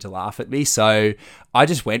Manly to laugh at me. So I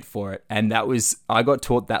just went for it. And I got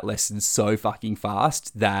taught that lesson so fucking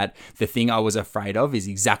fast that the thing I was afraid of is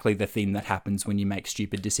exactly the thing that happens when you make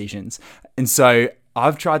stupid decisions. And so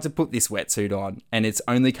I've tried to put this wetsuit on and it's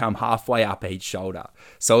only come halfway up each shoulder.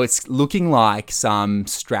 So it's looking like some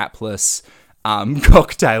strapless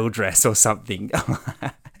cocktail dress or something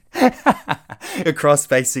across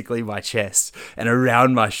basically my chest and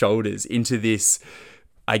around my shoulders into this,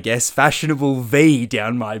 I guess, fashionable V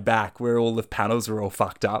down my back where all the panels were all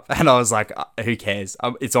fucked up. And I was like, who cares?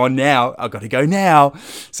 It's on now. I've got to go now.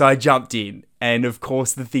 So I jumped in and of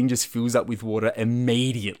course the thing just fills up with water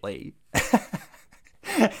immediately.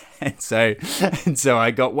 and so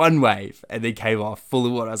I got one wave and then came off full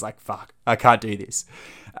of water. I was like, fuck, I can't do this.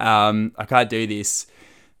 I can't do this.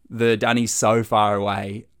 The dunny's so far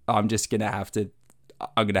away. I'm going to have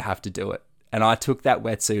to do it. And I took that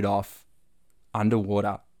wetsuit off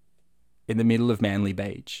underwater in the middle of Manly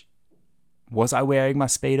Beach. Was I wearing my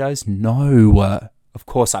Speedos? No, of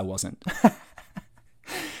course I wasn't.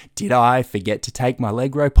 Did I forget to take my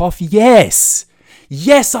leg rope off? Yes.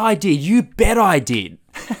 Yes, I did. You bet I did.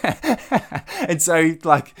 And so,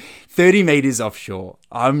 like, 30 meters offshore,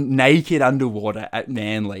 I'm naked underwater at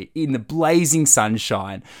Manly in the blazing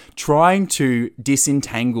sunshine, trying to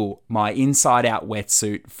disentangle my inside-out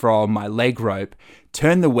wetsuit from my leg rope,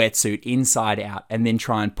 turn the wetsuit inside out, and then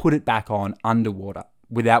try and put it back on underwater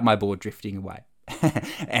without my board drifting away.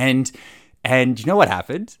 And you know what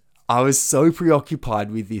happened? I was so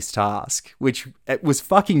preoccupied with this task, which it was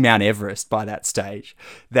fucking Mount Everest by that stage,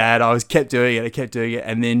 that I kept doing it.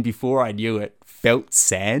 And then before I knew it, felt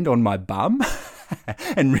sand on my bum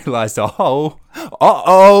and realized,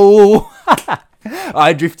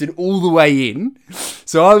 I drifted all the way in.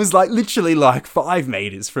 So I was like literally like 5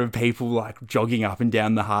 meters from people like jogging up and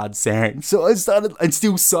down the hard sand. So I started, and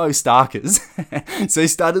still so starkers. So I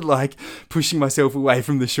started like pushing myself away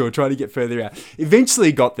from the shore, trying to get further out.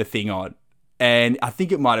 Eventually got the thing on. And I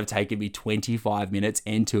think it might have taken me 25 minutes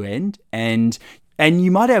end to end. And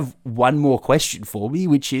you might have one more question for me,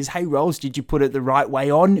 which is, hey, Rolls, did you put it the right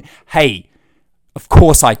way on? Hey, of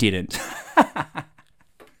course I didn't.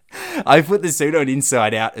 I put the suit on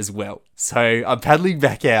inside out as well. So I'm paddling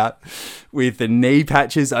back out with the knee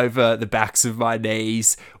patches over the backs of my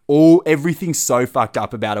knees. Everything's so fucked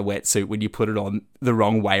up about a wetsuit when you put it on the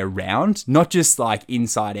wrong way around. Not just like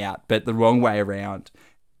inside out, but the wrong way around.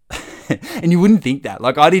 And you wouldn't think that.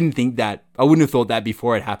 Like, I didn't think that. I wouldn't have thought that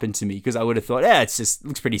before it happened to me, because I would have thought, it's just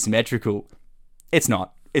looks pretty symmetrical. It's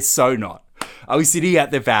not. It's so not. I was sitting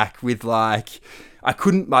at the back with like, I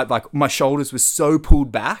couldn't, like my shoulders were so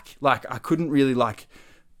pulled back. Like I couldn't really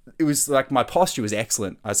it was like my posture was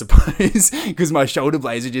excellent, I suppose, because my shoulder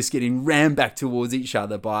blades are just getting rammed back towards each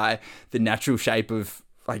other by the natural shape of,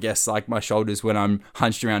 I guess, like my shoulders when I'm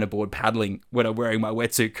hunched around a board paddling when I'm wearing my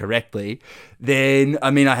wetsuit correctly. Then,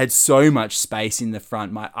 I mean, I had so much space in the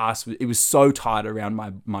front. My ass, it was so tight around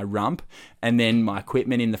my rump. And then my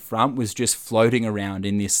equipment in the front was just floating around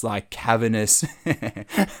in this like cavernous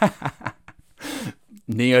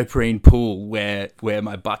neoprene pool where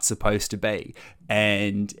my butt's supposed to be.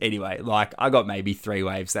 And anyway, like I got maybe 3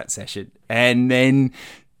 waves that session. And then,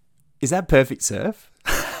 is that perfect surf?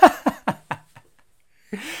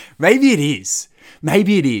 Maybe it is.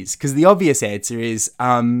 Because the obvious answer is,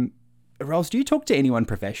 Rolls, do you talk to anyone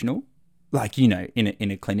professional? Like, you know,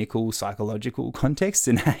 in a clinical, psychological context?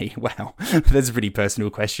 And hey, wow, that's a pretty personal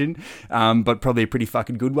question, but probably a pretty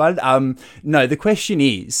fucking good one. No, the question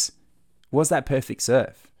is, was that perfect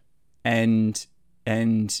surf? And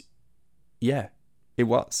yeah, it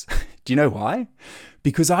was. Do you know why?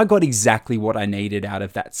 Because I got exactly what I needed out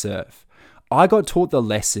of that surf. I got taught the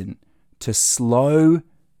lesson to slow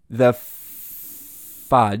the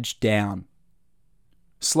fudge down.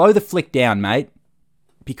 Slow the flick down, mate.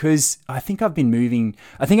 Because I think I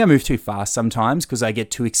move too fast sometimes because I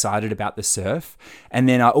get too excited about the surf. And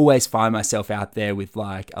then I always find myself out there with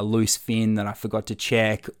like a loose fin that I forgot to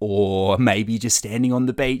check, or maybe just standing on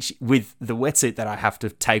the beach with the wetsuit that I have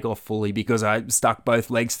to take off fully because I stuck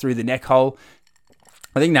both legs through the neck hole.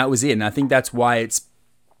 I think that was it. And I think that's why it's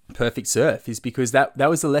perfect surf, is because that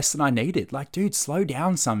was the lesson I needed. Like, dude, slow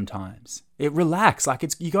down sometimes. Relax. Like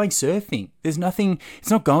you're going surfing. There's nothing,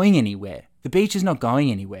 it's not going anywhere. The beach is not going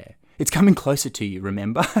anywhere. It's coming closer to you,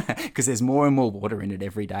 remember? Because there's more and more water in it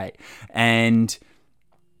every day. And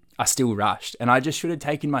I still rushed. And I just should have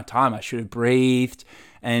taken my time. I should have breathed.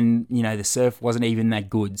 And, you know, the surf wasn't even that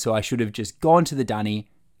good. So I should have just gone to the dunny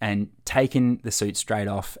and taken the suit straight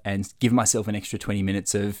off and give myself an extra 20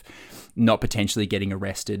 minutes of not potentially getting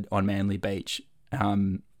arrested on Manly Beach.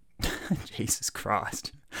 Jesus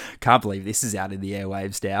Christ. Can't believe this is out in the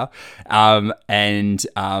airwaves now.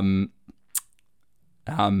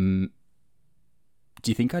 Do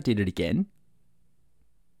you think I did it again?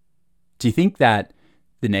 Do you think that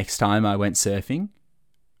the next time I went surfing,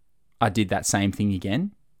 I did that same thing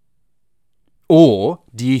again? Or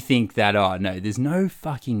do you think that, oh no, there's no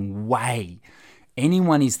fucking way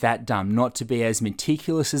anyone is that dumb not to be as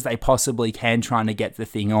meticulous as they possibly can trying to get the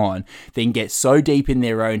thing on, then get so deep in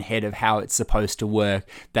their own head of how it's supposed to work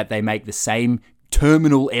that they make the same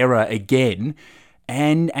terminal error again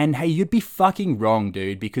And hey, you'd be fucking wrong,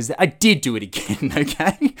 dude, because I did do it again,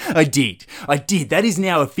 okay? I did. That is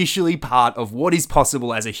now officially part of what is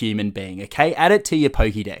possible as a human being, okay? Add it to your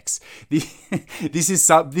Pokédex. This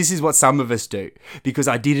is what some of us do, because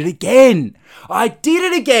I did it again.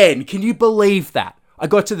 Can you believe that? I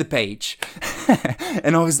got to the beach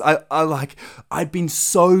and I'd been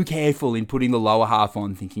so careful in putting the lower half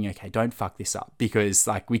on, thinking, okay, don't fuck this up, because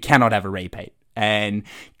like we cannot have a repeat. And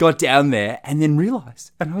got down there and then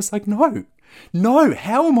realized, and I was like, no,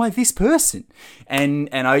 how am I this person? And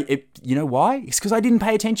you know why? It's because I didn't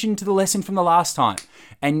pay attention to the lesson from the last time.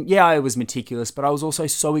 And yeah, I was meticulous, but I was also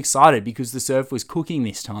so excited because the surf was cooking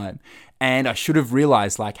this time. And I should have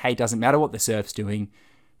realized, like, hey, it doesn't matter what the surf's doing,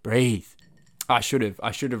 breathe. I should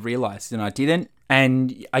have realized, and I didn't.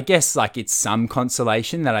 And I guess like it's some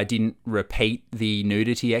consolation that I didn't repeat the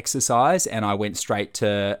nudity exercise and I went straight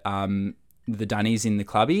to the dunnies in the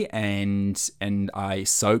clubby and I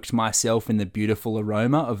soaked myself in the beautiful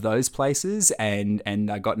aroma of those places and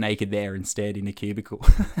I got naked there instead in a cubicle.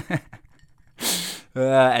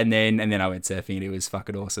 And then I went surfing and it was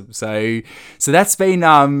fucking awesome. So that's been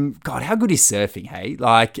God, how good is surfing, hey?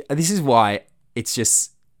 Like, this is why it's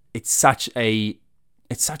such an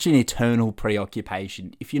eternal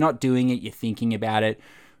preoccupation. If you're not doing it, you're thinking about it.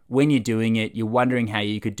 When you're doing it, you're wondering how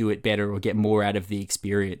you could do it better or get more out of the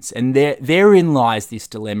experience. And therein lies this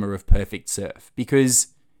dilemma of perfect surf. Because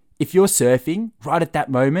if you're surfing right at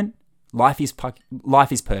that moment, life is perfect.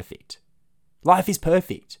 Life is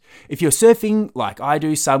perfect. If you're surfing like I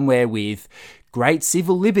do somewhere with great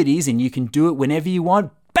civil liberties and you can do it whenever you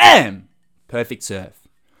want, bam! Perfect surf.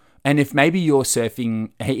 And if maybe you're surfing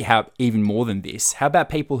even more than this, how about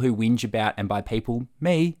people who whinge about, and by people,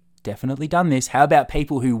 me, definitely done this. How about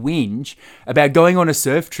people who whinge about going on a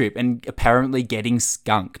surf trip and apparently getting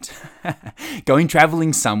skunked? Going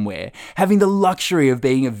traveling somewhere, having the luxury of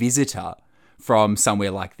being a visitor from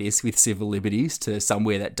somewhere like this with civil liberties to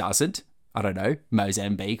somewhere that doesn't. I don't know,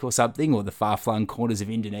 Mozambique or something, or the far-flung corners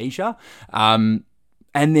of Indonesia. And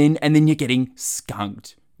then you're getting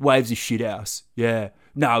skunked. Waves of shithouse. Yeah.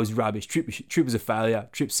 No, it was rubbish. Trip was a failure.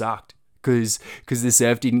 Trip sucked because the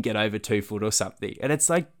surf didn't get over 2 foot or something. And it's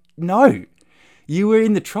like, no, you were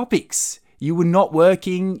in the tropics. You were not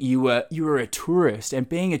working. You were a tourist, and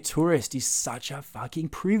being a tourist is such a fucking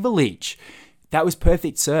privilege. That was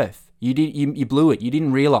perfect surf. You blew it. You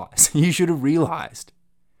didn't realize. You should have realized.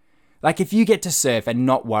 Like, if you get to surf and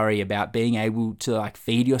not worry about being able to like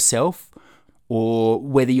feed yourself, or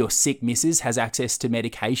whether your sick missus has access to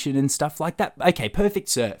medication and stuff like that, okay, perfect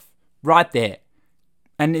surf, right there.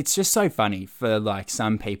 And it's just so funny for like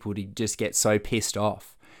some people to just get so pissed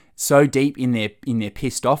off, so deep in their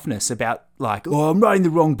pissed offness about like, oh, I'm riding the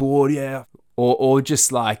wrong board, yeah. Or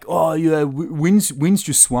just like, oh yeah, wind's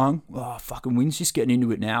just swung. Oh, fucking wind's just getting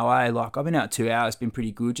into it now, eh? Like, I've been out 2 hours, been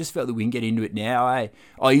pretty good. Just felt the wind get into it now, eh?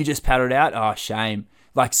 Oh, you just paddled out? Oh, shame.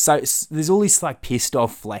 Like, so there's all this like pissed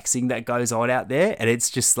off flexing that goes on out there, and it's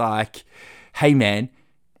just like, hey man,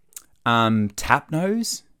 tap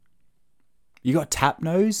nose? You got tap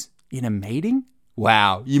nose in a meeting?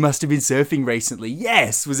 Wow, you must have been surfing recently.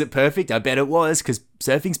 Yes, was it perfect? I bet it was, because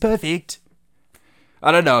surfing's perfect.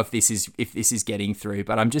 I don't know if this is getting through,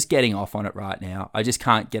 but I'm just getting off on it right now. I just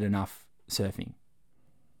can't get enough surfing.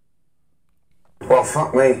 Well,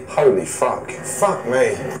 fuck me. Holy fuck. Fuck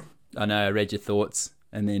me. I know, I read your thoughts,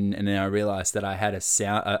 and then I realised that I had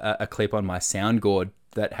a clip on my soundboard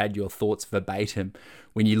that had your thoughts verbatim.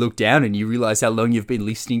 When you look down and you realise how long you've been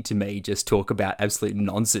listening to me just talk about absolute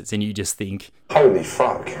nonsense, and you just think, holy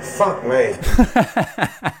fuck. Fuck me.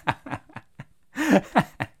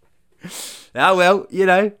 Oh, well, you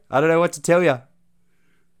know, I don't know what to tell you.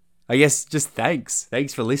 I guess just thanks.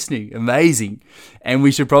 Thanks for listening. Amazing. And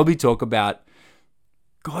we should probably talk about,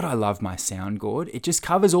 God, I love my soundboard. It just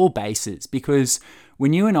covers all bases, because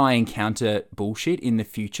when you and I encounter bullshit in the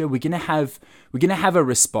future, we're gonna have a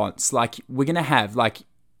response. Like, we're gonna have, like,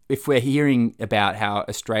 if we're hearing about how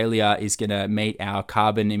Australia is gonna meet our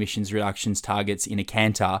carbon emissions reductions targets in a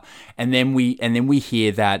canter, and then we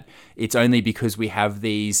hear that it's only because we have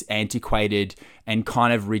these antiquated and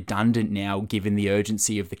kind of redundant now, given the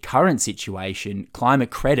urgency of the current situation, climate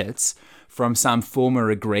credits from some former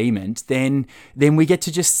agreement, then we get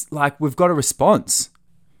to just, like, we've got a response.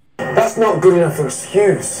 That's not good enough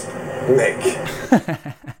excuse, Nick.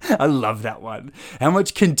 I love that one. How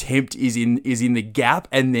much contempt is in the gap,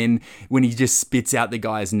 and then when he just spits out the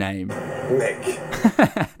guy's name. Nick.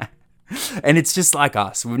 And it's just like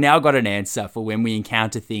us. We've now got an answer for when we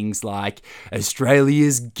encounter things like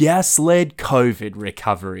Australia's gas-led COVID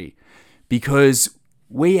recovery. Because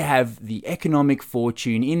We have the economic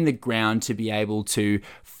fortune in the ground to be able to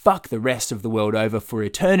fuck the rest of the world over for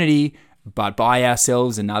eternity, but buy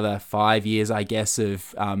ourselves another 5 years, I guess,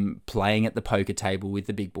 of playing at the poker table with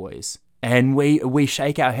the big boys. And we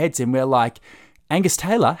shake our heads and we're like, Angus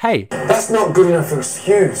Taylor, hey. That's not good enough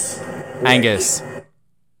excuse. Angus,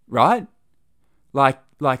 right?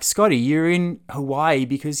 Like Scotty, you're in Hawaii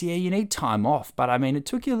because, yeah, you need time off. But, I mean, it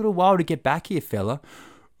took you a little while to get back here, fella.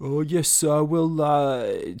 Oh, yes, well,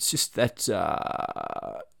 it's just that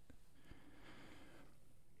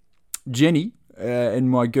Jenny and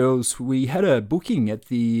my girls, we had a booking at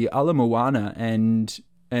the Ala Moana and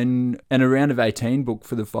a round of 18 book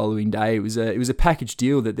for the following day. It was a package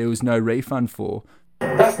deal that there was no refund for.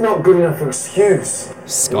 That's not good enough excuse.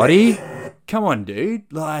 Scotty, come on,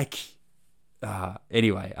 dude. Like,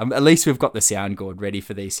 anyway, at least we've got the soundboard ready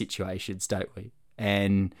for these situations, don't we?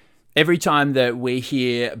 And every time that we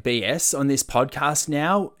hear BS on this podcast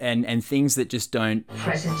now and things that just don't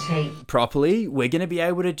Presentate properly, we're going to be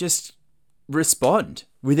able to just respond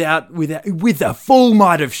with the full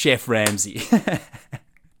might of Chef Ramsay.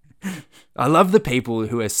 I love the people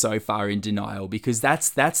who are so far in denial, because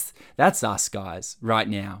that's us guys right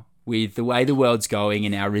now, with the way the world's going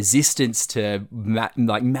and our resistance to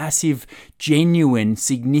massive, genuine,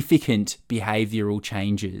 significant behavioral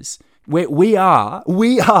changes. We are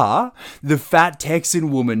the fat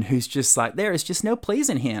Texan woman who's just like, there is just no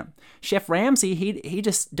pleasing him. Chef Ramsay, he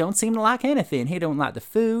just don't seem to like anything. He don't like the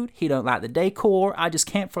food. He don't like the decor. I just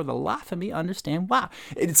can't for the life of me understand why.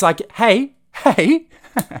 It's like, hey,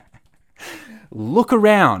 look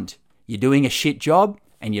around. You're doing a shit job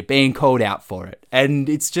and you're being called out for it. And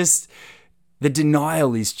it's just, the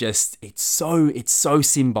denial is just, it's so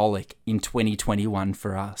symbolic in 2021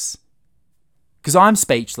 for us. Because I'm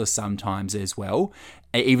speechless sometimes as well,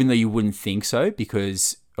 even though you wouldn't think so,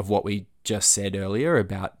 because of what we just said earlier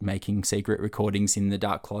about making secret recordings in the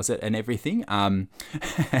dark closet and everything.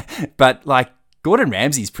 But like, Gordon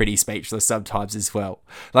Ramsay's pretty speechless sometimes as well.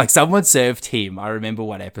 Like, someone served him, I remember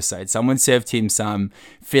one episode, someone served him some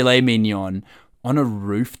filet mignon on a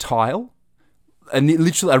roof tile, a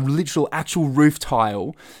literal actual roof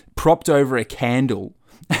tile propped over a candle.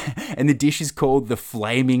 And the dish is called the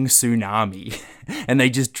Flaming Tsunami, and they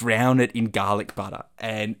just drown it in garlic butter,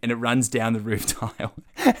 and it runs down the roof tile.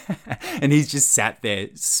 And he's just sat there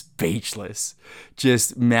speechless,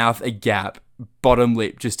 just mouth agape, bottom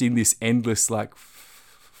lip, just in this endless like,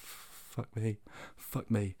 fuck me.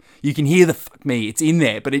 You can hear the fuck me, it's in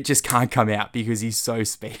there, but it just can't come out because he's so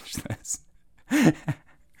speechless.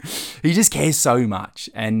 He just cares so much,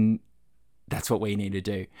 and that's what we need to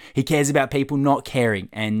do. He cares about people not caring,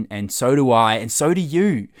 and so do I, and so do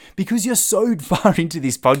you, because you're so far into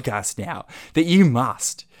this podcast now that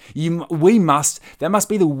that must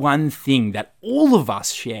be the one thing that all of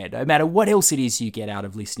us share, no matter what else it is you get out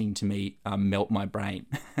of listening to me melt my brain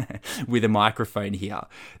with a microphone here.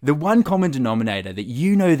 The one common denominator that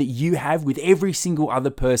you know that you have with every single other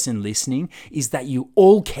person listening is that you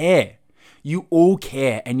all care. You all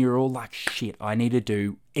care, and you're all like, shit, I need to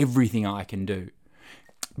do everything I can do.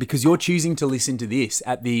 Because you're choosing to listen to this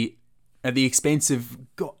at the expense of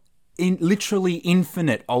literally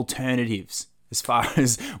infinite alternatives as far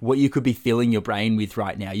as what you could be filling your brain with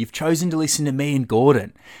right now. You've chosen to listen to me and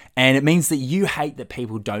Gordon, and it means that you hate that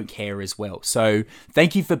people don't care as well. So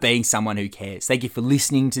thank you for being someone who cares. Thank you for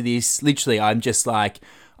listening to this. Literally, I'm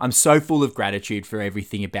so full of gratitude for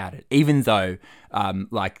everything about it, even though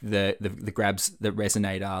like the grabs that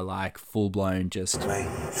resonate are like full blown just.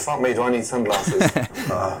 Fuck me, do I need sunglasses?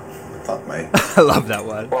 Fuck me. I love that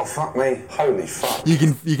one. Well, fuck me. Holy fuck. You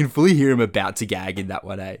can fully hear him about to gag in that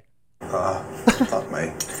one, eh? Fuck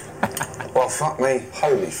me. Well, fuck me.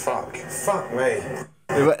 Holy fuck. Fuck me.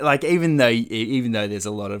 Like, even though there's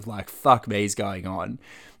a lot of like fuck me's going on,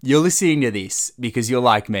 you're listening to this because you're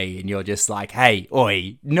like me and you're just like, hey,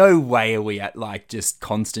 oi, no way are we at like just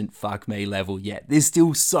constant fuck me level yet. There's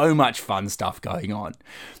still so much fun stuff going on.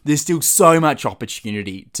 There's still so much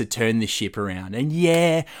opportunity to turn the ship around. And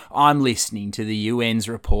yeah, I'm listening to the UN's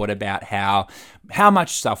report about how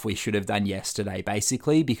much stuff we should have done yesterday,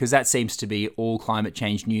 basically, because that seems to be all climate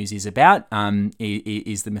change news is about,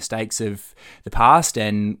 is the mistakes of the past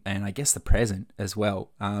and I guess the present as well.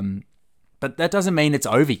 But that doesn't mean it's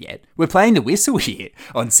over yet. We're playing the whistle here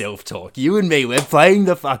on Self-Talk. You and me, we're playing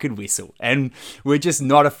the fucking whistle. And we're just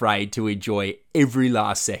not afraid to enjoy every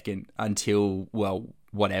last second until, well,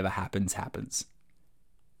 whatever happens, happens.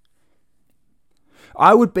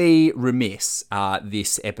 I would be remiss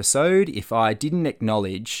this episode if I didn't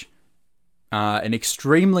acknowledge an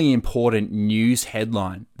extremely important news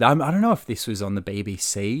headline. I don't know if this was on the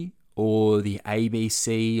BBC or the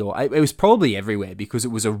ABC, or it was probably everywhere because it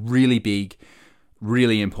was a really big,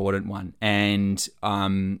 really important one. And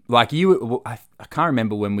like you, I can't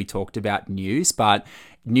remember when we talked about news, but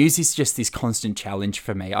news is just this constant challenge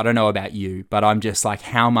for me. I don't know about you, but I'm just like,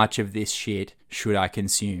 how much of this shit should I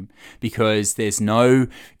consume? Because there's no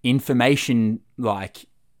information like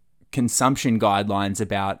consumption guidelines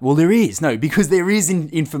about, well, there is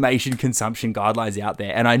information consumption guidelines out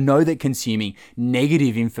there. And I know that consuming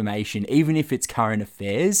negative information, even if it's current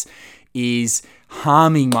affairs, is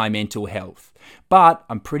harming my mental health. But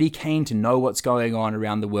I'm pretty keen to know what's going on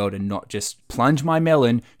around the world and not just plunge my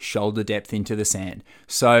melon shoulder depth into the sand.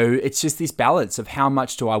 So it's just this balance of how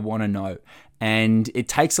much do I want to know? And it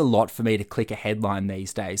takes a lot for me to click a headline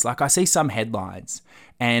these days. Like I see some headlines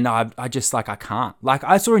and I can't. Like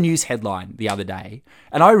I saw a news headline the other day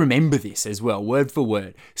and I remember this as well, word for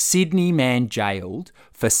word. Sydney man jailed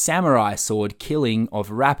for samurai sword killing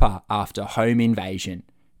of rapper after home invasion.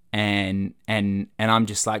 And I'm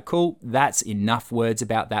just like, cool, that's enough words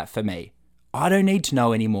about that for me. I don't need to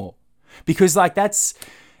know anymore. Because like it's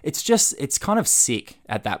kind of sick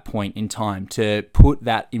at that point in time to put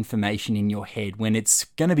that information in your head when it's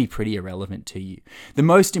going to be pretty irrelevant to you. The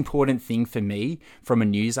most important thing for me from a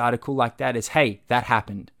news article like that is, hey, that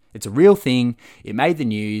happened. It's a real thing. It made the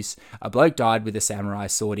news. A bloke died with a samurai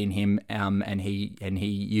sword in him, and he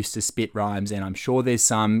used to spit rhymes, and I'm sure there's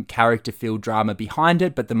some character-filled drama behind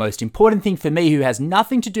it, but the most important thing for me, who has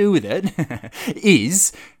nothing to do with it,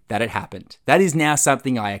 is that it happened. That is now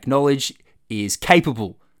something I acknowledge is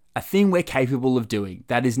capable, a thing we're capable of doing.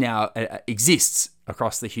 That is now exists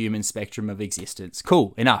across the human spectrum of existence.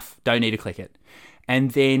 Cool, enough. Don't need to click it.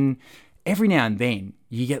 And then every now and then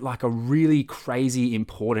you get like a really crazy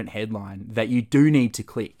important headline that you do need to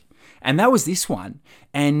click. And that was this one.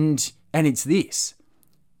 And it's this.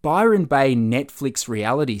 Byron Bay Netflix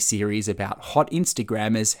reality series about hot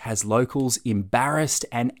Instagrammers has locals embarrassed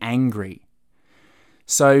and angry.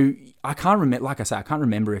 So I can't remember, like I say, I can't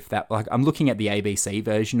remember if that, like I'm looking at the ABC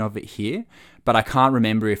version of it here, but I can't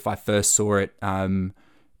remember if I first saw it.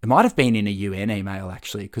 It might have been in a UN email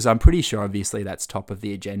actually, because I'm pretty sure obviously that's top of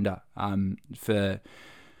the agenda for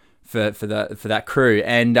that crew.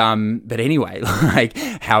 And but anyway, like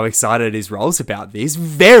how excited is Rolls about this?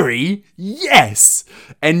 Very, yes.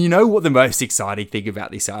 And you know what the most exciting thing about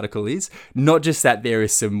this article is? Not just that there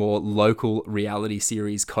is some more local reality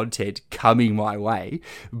series content coming my way,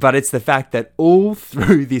 but it's the fact that all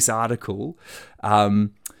through this article,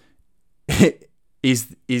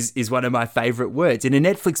 is one of my favorite words. In a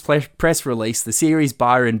Netflix press release, the series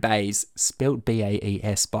Byron Baes, spelled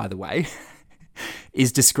Baes by the way,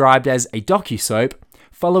 is described as a docusoap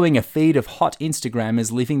following a feed of hot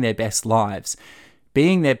Instagrammers living their best lives,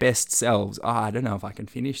 being their best selves. I don't know if I can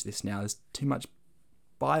finish this now. There's too much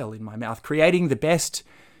bile in my mouth. Creating the best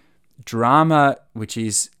drama, which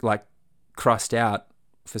is like crossed out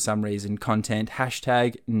for some reason, content,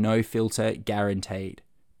 hashtag no filter guaranteed.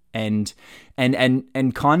 And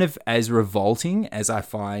kind of as revolting as I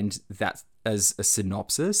find that as a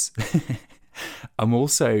synopsis, I'm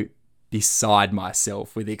also beside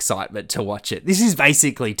myself with excitement to watch it. This is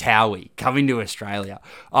basically Towie coming to Australia.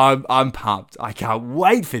 I'm pumped. I can't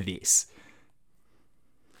wait for this.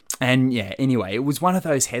 And yeah, anyway, it was one of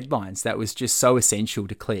those headlines that was just so essential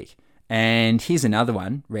to click. And here's another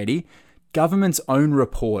one. Ready? Government's own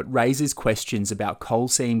report raises questions about coal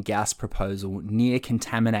seam gas proposal near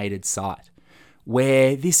contaminated site,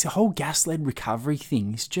 where this whole gas-led recovery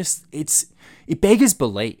thing is just, it beggars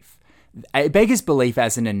belief. It beggars belief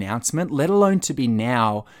as an announcement, let alone to be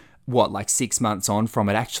now, like 6 months on from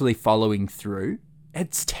it actually following through.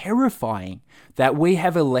 It's terrifying that we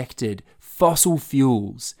have elected fossil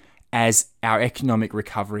fuels as our economic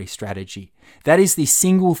recovery strategy. That is the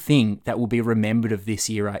single thing that will be remembered of this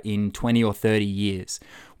era in 20 or 30 years,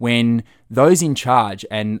 when those in charge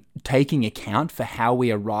and taking account for how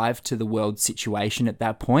we arrived to the world situation at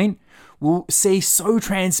that point will see so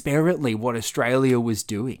transparently what Australia was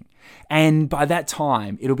doing. And by that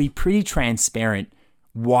time, it'll be pretty transparent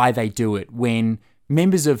why they do it, when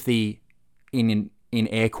members of the, in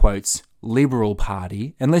air quotes, Liberal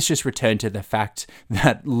Party, and let's just return to the fact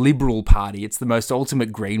that Liberal Party, it's the most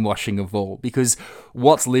ultimate greenwashing of all, because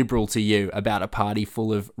what's liberal to you about a party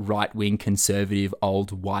full of right-wing conservative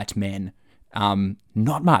old white men?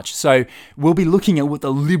 Not much. So we'll be looking at what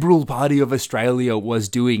the Liberal Party of Australia was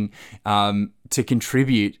doing to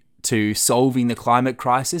contribute to solving the climate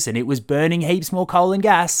crisis, and it was burning heaps more coal and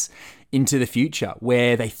gas into the future,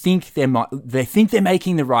 where they think they're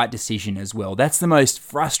making the right decision as well. That's the most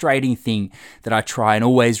frustrating thing that I try and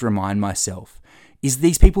always remind myself, is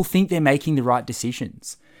these people think they're making the right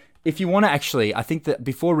decisions. if you want to actually, I think that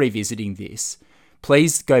before revisiting this,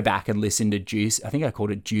 please go back and listen to Juice. I think I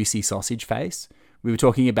called it Juicy Sausage Face. We were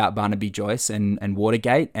talking about Barnaby Joyce and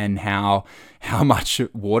Watergate and how much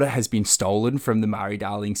water has been stolen from the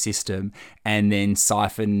Murray-Darling system and then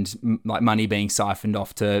siphoned, like money being siphoned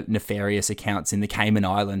off to nefarious accounts in the Cayman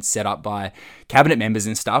Islands set up by cabinet members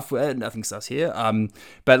and stuff. Nothing sus here.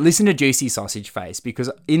 But listen to Juicy Sausage Face,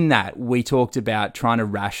 because in that we talked about trying to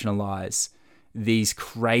rationalize these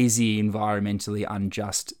crazy environmentally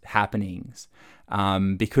unjust happenings.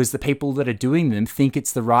 Because the people that are doing them think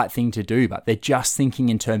it's the right thing to do, but they're just thinking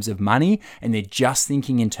in terms of money and they're just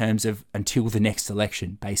thinking in terms of until the next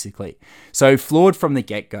election, basically. So flawed from the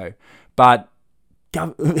get-go. But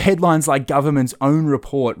headlines like government's own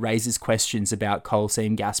report raises questions about coal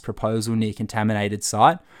seam gas proposal near contaminated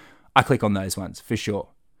site. I click on those ones for sure.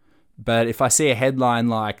 But if I see a headline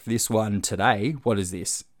like this one today, what is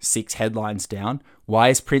this? 6 headlines down. Why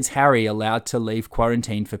is Prince Harry allowed to leave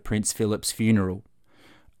quarantine for Prince Philip's funeral?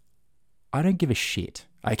 I don't give a shit,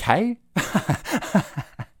 okay?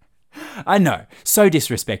 I know, so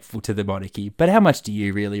disrespectful to the monarchy, but how much do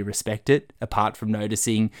you really respect it, apart from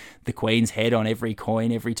noticing the Queen's head on every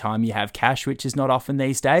coin every time you have cash, which is not often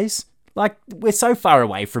these days? Like, we're so far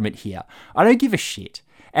away from it here. I don't give a shit.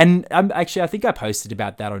 And actually, I think I posted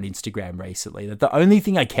about that on Instagram recently, that the only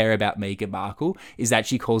thing I care about Meghan Markle is that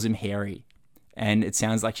she calls him Harry. And it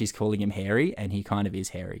sounds like she's calling him hairy, and he kind of is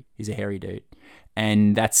hairy. He's a hairy dude.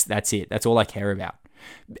 And that's it. That's all I care about.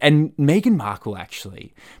 And Meghan Markle,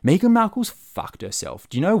 actually. Meghan Markle's fucked herself.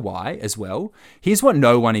 Do you know why as well? Here's what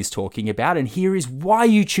no one is talking about, and here is why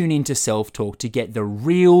you tune into Self Talk to get the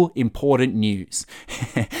real important news.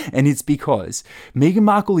 And it's because Meghan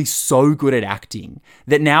Markle is so good at acting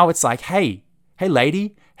that now it's like, hey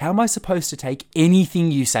lady, how am I supposed to take anything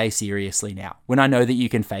you say seriously now when I know that you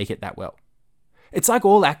can fake it that well? It's like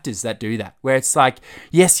all actors that do that, where it's like,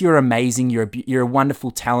 yes, you're amazing, you're a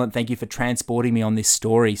wonderful talent, thank you for transporting me on this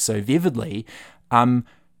story so vividly. I'm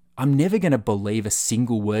never going to believe a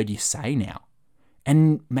single word you say now.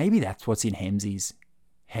 And maybe that's what's in Hemsy's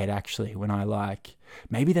head, actually, when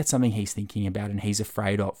maybe that's something he's thinking about and he's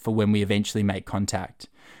afraid of for when we eventually make contact.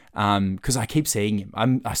 Because I keep seeing him.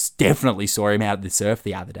 I definitely saw him out at the surf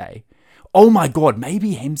the other day. Oh my God,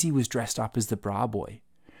 maybe Hemsy was dressed up as the bra boy.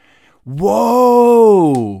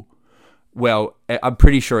 Whoa! Well, I'm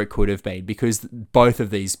pretty sure it could have been, because both of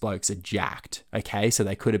these blokes are jacked, okay? So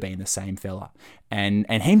they could have been the same fella. And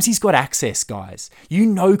Hemsy's got access, guys. You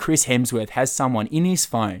know Chris Hemsworth has someone in his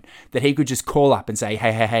phone that he could just call up and say,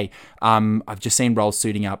 hey, I've just seen Rolls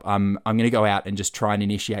suiting up. I'm going to go out and just try and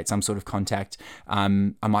initiate some sort of contact. I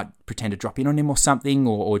might pretend to drop in on him or something,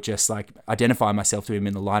 or just like identify myself to him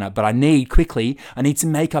in the lineup. But I need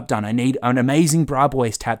some makeup done. I need an amazing bra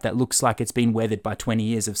boys tap that looks like it's been weathered by 20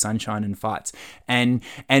 years of sunshine and fights. And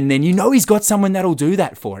then he's got someone that'll do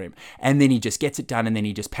that for him. And then he just gets it done, and then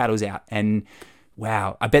he just paddles out. And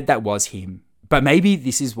wow, I bet that was him. But maybe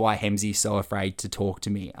this is why Hemsy's so afraid to talk to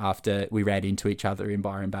me after we ran into each other in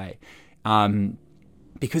Byron Bay.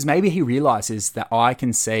 Because maybe he realizes that I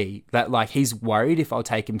can see that, like, he's worried if I'll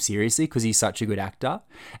take him seriously because he's such a good actor.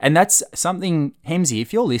 And that's something, Hemsy,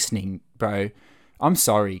 if you're listening, bro, I'm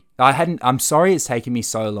sorry. I'm sorry it's taken me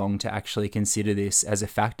so long to actually consider this as a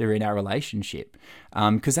factor in our relationship.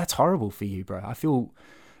 Because that's horrible for you, bro. I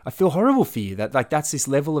feel horrible for you that, like, that's this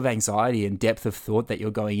level of anxiety and depth of thought that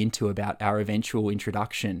you're going into about our eventual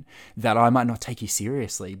introduction, that I might not take you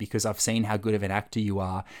seriously because I've seen how good of an actor you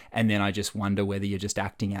are, and then I just wonder whether you're just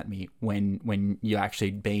acting at me when you're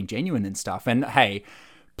actually being genuine and stuff. And hey,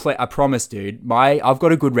 I promise, dude, I've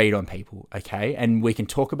got a good read on people, okay? And we can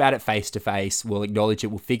talk about it face to face. We'll acknowledge it.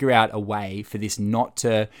 We'll figure out a way for this not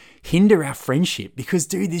to hinder our friendship, because,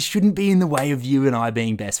 dude, this shouldn't be in the way of you and I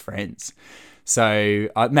being best friends. So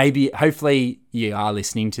hopefully you are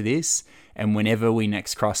listening to this, and whenever we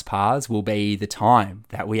next cross paths will be the time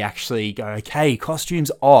that we actually go, okay,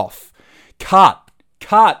 costumes off, cut,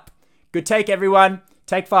 good take, everyone,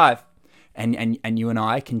 take 5. And you and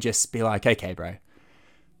I can just be like, okay, bro.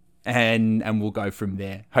 And we'll go from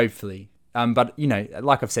there, hopefully. But, you know,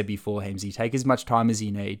 like I've said before, Hemsy, take as much time as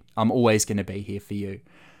you need. I'm always going to be here for you.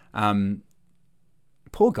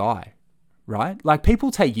 Poor guy. Right? Like,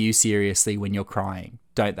 people take you seriously when you're crying,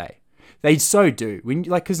 don't they? They so do.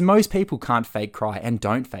 Because most people can't fake cry and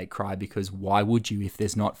don't fake cry, because why would you if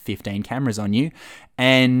there's not 15 cameras on you?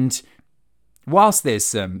 And whilst there's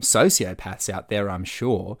some sociopaths out there, I'm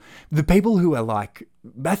sure, the people who are like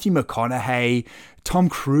Matthew McConaughey, Tom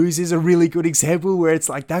Cruise is a really good example where it's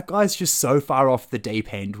like that guy's just so far off the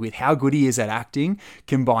deep end with how good he is at acting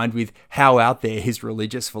combined with how out there his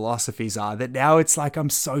religious philosophies are that now it's like, I'm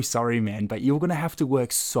so sorry, man, but you're going to have to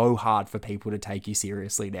work so hard for people to take you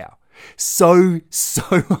seriously now. So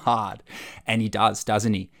hard. And he does,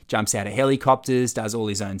 doesn't he? Jumps out of helicopters, does all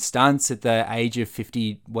his own stunts at the age of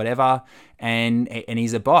 50, whatever. And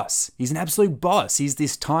he's a boss. He's an absolute boss. He's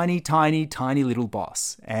this tiny little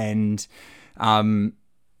boss. And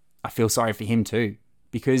I feel sorry for him too.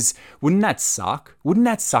 Because wouldn't that suck? Wouldn't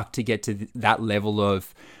that suck to get to that level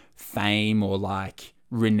of fame or like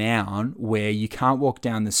renown where you can't walk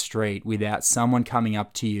down the street without someone coming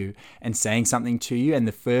up to you and saying something to you, and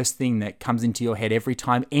the first thing that comes into your head every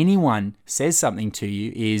time anyone says something to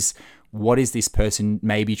you is, what is this person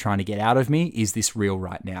maybe trying to get out of me? Is this real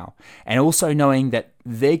right now? And also knowing that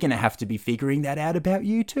they're going to have to be figuring that out about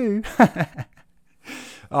you too.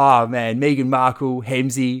 Oh man, Meghan Markle,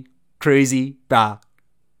 Hemsy, Cruisy, bah.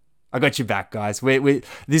 I got your back, guys.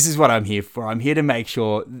 This is what I'm here for. I'm here to make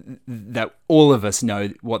sure that all of us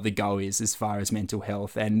know what the go is as far as mental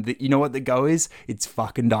health. And you know what the go is? It's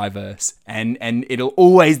fucking diverse. And there'll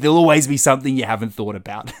always be something you haven't thought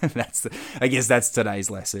about. I guess that's today's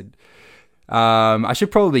lesson. I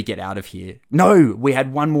should probably get out of here. No, we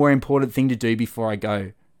had one more important thing to do before I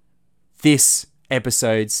go. This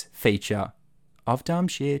episode's feature of Dumb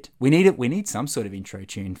Shit. We need some sort of intro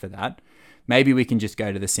tune for that. Maybe we can just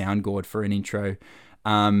go to the Soundboard for an intro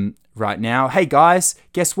right now. Hey guys,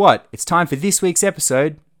 guess what? It's time for this week's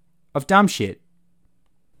episode of Dumb Shit.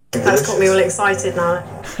 That's got me all excited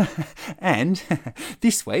now. And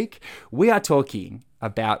this week, we are talking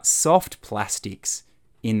about soft plastics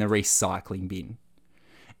in the recycling bin.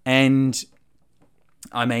 And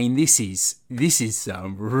I mean, this is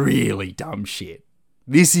some really dumb shit.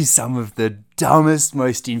 This is some of the dumbest,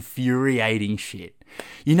 most infuriating shit.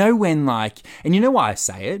 You know when and you know why I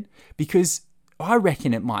say it? Because I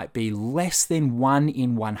reckon it might be less than 1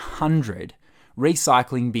 in 100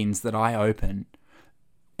 recycling bins that I open,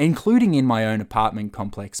 including in my own apartment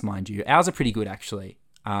complex, mind you. Ours are pretty good actually.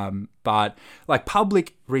 But like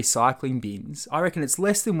public recycling bins, I reckon it's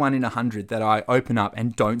less than 1 in 100 that I open up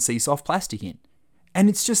and don't see soft plastic in. And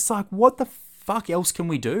it's just like, what the fuck else can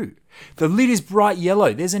we do? The lid is bright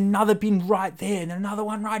yellow. There's another bin right there and another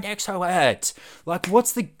one right next to it.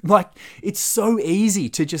 It's so easy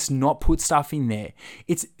to just not put stuff in there.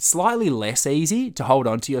 It's slightly less easy to hold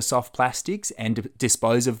onto your soft plastics and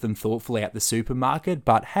dispose of them thoughtfully at the supermarket.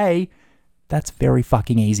 But hey, that's very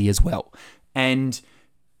fucking easy as well. And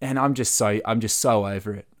I'm just so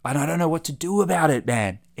over it. And I don't know what to do about it,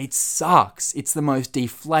 man. It sucks. It's the most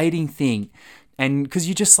deflating thing. And because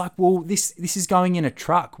you're just like, well, this is going in a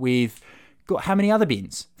truck with, how many other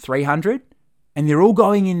bins? 300? And they're all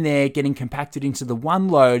going in there, getting compacted into the one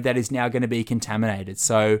load that is now going to be contaminated.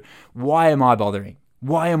 So why am I bothering?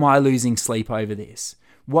 Why am I losing sleep over this?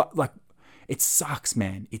 It sucks,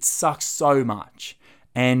 man. It sucks so much.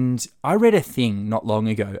 And I read a thing not long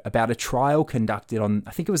ago about a trial conducted on,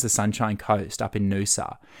 I think it was the Sunshine Coast up in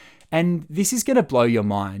Noosa. And this is going to blow your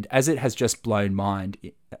mind, as it has just blown mine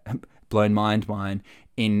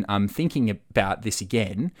in thinking about this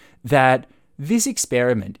again, that this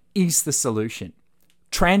experiment is the solution.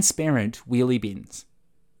 Transparent wheelie bins.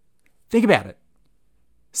 Think about it.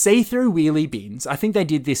 See-through wheelie bins. I think they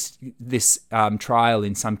did this trial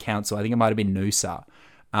in some council. I think it might have been Noosa.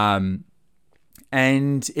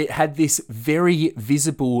 And it had this very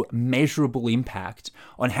visible, measurable impact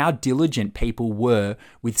on how diligent people were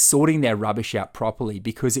with sorting their rubbish out properly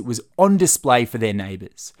because it was on display for their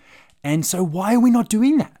neighbours. And so why are we not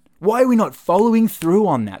doing that? Why are we not following through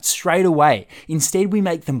on that straight away? Instead, we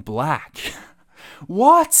make them black.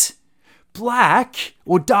 What? Black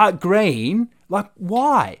or dark green?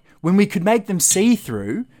 Why? When we could make them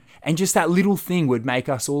see-through and just that little thing would make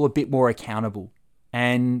us all a bit more accountable.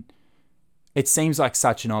 And it seems like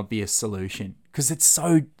such an obvious solution because it's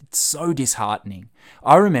so disheartening.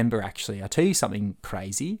 I remember actually, I'll tell you something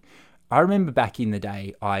crazy. I remember back in the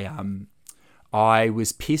day, I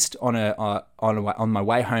was pissed on my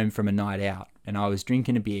way home from a night out, and I was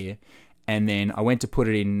drinking a beer, and then I went to put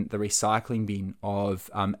it in the recycling bin of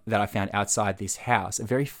that I found outside this house, a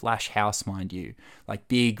very flash house, mind you, like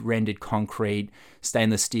big rendered concrete,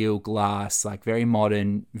 stainless steel glass, like very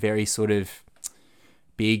modern, very sort of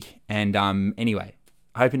big. And anyway,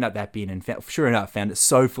 I opened up that bin and sure enough found it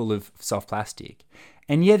so full of soft plastic.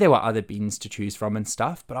 And yeah, there were other bins to choose from and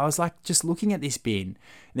stuff, but I was like just looking at this bin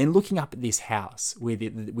and then looking up at this house with 2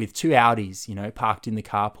 Audis, parked in the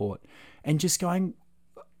carport. and just going,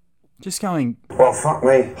 well, fuck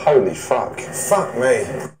me. Holy fuck. Fuck me.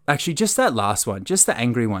 actually, just that last one, just the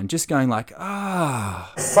angry one, just going like,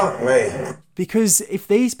 Fuck me. because if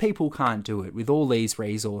these people can't do it with all these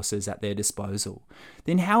resources at their disposal,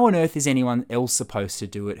 then how on earth is anyone else supposed to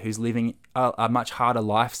do it who's living a much harder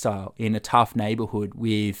lifestyle in a tough neighborhood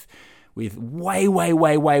with way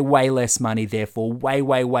less money, therefore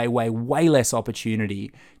way less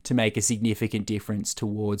opportunity to make a significant difference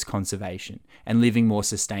towards conservation and living more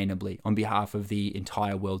sustainably on behalf of the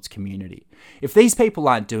entire world's community? If these people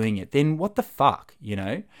aren't doing it, then what the fuck, you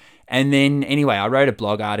know? And then anyway, I wrote a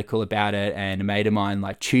blog article about it, and a mate of mine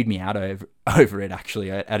like chewed me out over it actually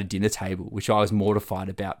at a dinner table, which I was mortified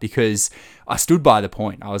about because I stood by the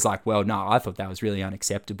point. I was like, well, no, I thought that was really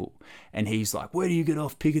unacceptable. And he's like, where do you get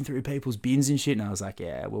off picking through people's bins and shit? And I was like,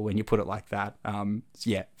 yeah, well, when you put it like that,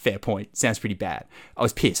 yeah, fair point. Sounds pretty bad. I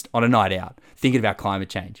was pissed on a night out, thinking about climate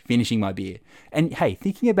change, finishing my beer. And hey,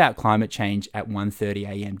 thinking about climate change at 1:30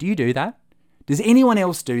 a.m. Do you do that? Does anyone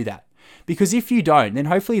else do that? Because if you don't, then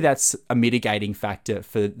hopefully that's a mitigating factor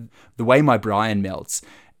for the way my Brian melts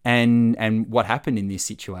and what happened in this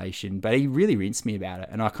situation. But he really rinsed me about it,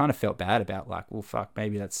 and I kind of felt bad about like, well, fuck,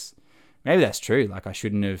 maybe that's true. Like I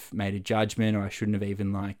shouldn't have made a judgment, or I shouldn't have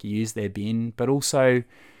even like used their bin. But also,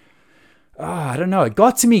 I don't know. It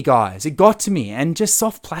got to me, guys. It got to me. And just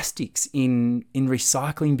soft plastics in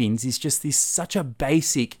recycling bins is just such a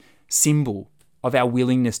basic symbol of our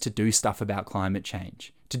willingness to do stuff about climate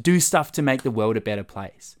change, to do stuff to make the world a better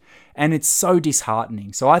place. And it's so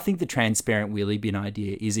disheartening. So I think the transparent wheelie bin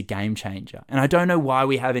idea is a game changer. And I don't know why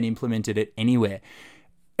we haven't implemented it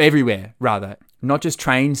everywhere, not just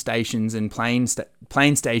train stations and plane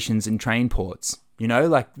stations and train ports. You know,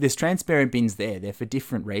 like there's transparent bins there. They're for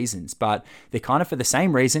different reasons, but they're kind of for the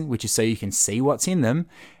same reason, which is so you can see what's in them.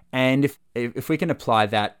 And if we can apply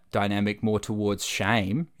that dynamic more towards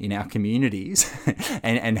shame in our communities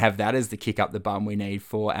and have that as the kick up the bum we need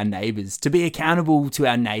for our neighbours, to be accountable to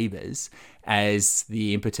our neighbours as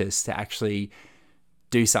the impetus to actually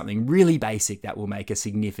do something really basic that will make a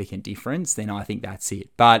significant difference, then I think that's it.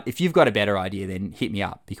 But if you've got a better idea, then hit me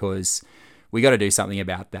up, because we got to do something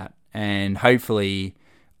about that. And hopefully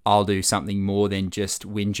I'll do something more than just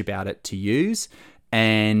whinge about it to use,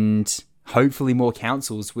 and hopefully more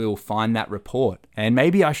councils will find that report. And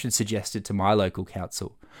maybe I should suggest it to my local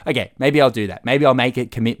council. Okay, maybe I'll do that. Maybe I'll make a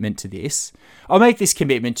commitment to this. I'll make this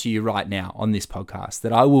commitment to you right now on this podcast,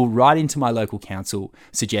 that I will write into my local council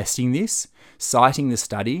suggesting this, citing the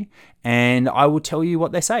study, and I will tell you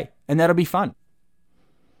what they say. And that'll be fun.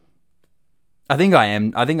 I think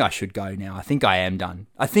I should go now. I think I am done.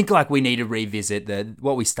 I think like we need to revisit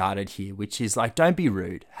what we started here, which is like, don't be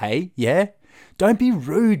rude. Hey, yeah? Don't be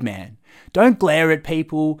rude, man. Don't glare at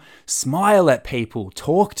people, smile at people,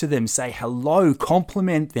 talk to them, say hello,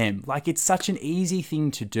 compliment them. Like, it's such an easy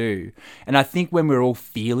thing to do. And I think when we're all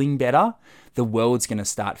feeling better, the world's going to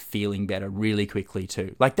start feeling better really quickly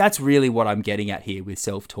too. Like, that's really what I'm getting at here with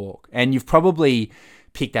self-talk. And you've probably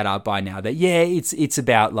picked that up by now, that yeah, it's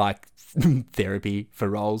about like therapy for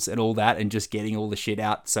roles and all that, and just getting all the shit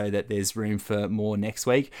out so that there's room for more next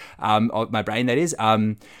week. My Brian, that is.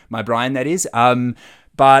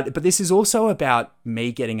 But this is also about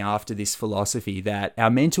me getting after this philosophy that our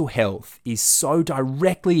mental health is so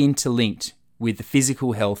directly interlinked with the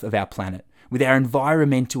physical health of our planet, with our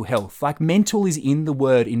environmental health. Like, mental is in the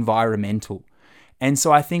word environmental. And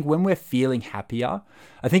so I think when we're feeling happier,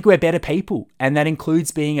 I think we're better people. And that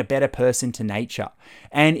includes being a better person to nature.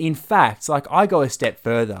 And in fact, like, I go a step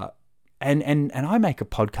further and I make a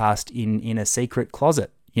podcast in a secret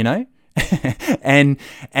closet, you know? and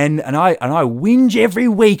I whinge every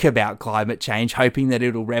week about climate change, hoping that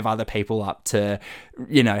it'll rev other people up to,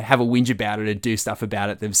 you know, have a whinge about it and do stuff about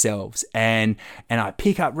it themselves. And I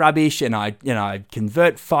pick up rubbish, and I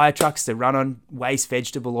convert fire trucks to run on waste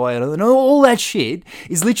vegetable oil, and all that shit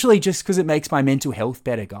is literally just because it makes my mental health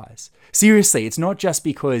better, guys. Seriously, it's not just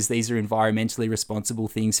because these are environmentally responsible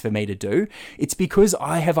things for me to do. It's because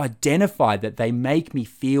I have identified that they make me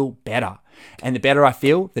feel better. And the better I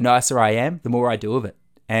feel, the nicer I am, the more I do of it.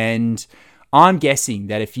 And I'm guessing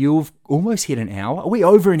that if you've almost hit an hour, are we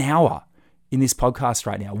over an hour in this podcast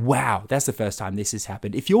right now? Wow, that's the first time this has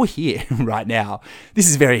happened. If you're here right now, this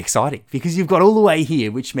is very exciting, because you've got all the way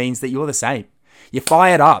here, which means that you're the same. You're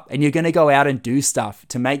fired up, and you're going to go out and do stuff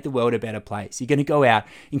to make the world a better place. You're going to go out,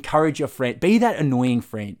 encourage your friend, be that annoying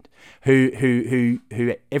friend who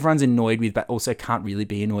everyone's annoyed with, but also can't really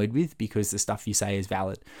be annoyed with because the stuff you say is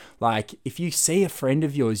valid. Like, if you see a friend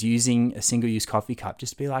of yours using a single-use coffee cup,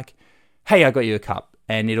 just be like, hey, I got you a cup.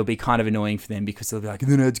 And it'll be kind of annoying for them because they'll be like,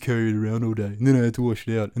 and then I had to carry it around all day, and then I had to wash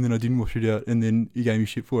it out, and then I didn't wash it out, and then you gave me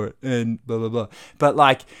shit for it, and blah, blah, blah. But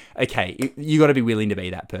like, okay, you got to be willing to be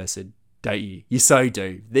that person, don't you? You so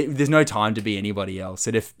do. There's no time to be anybody else.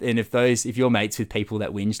 And if you're mates with people that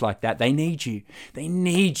whinge like that, they need you. They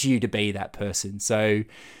need you to be that person. So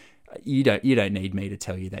you don't need me to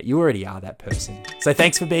tell you that. You already are that person. So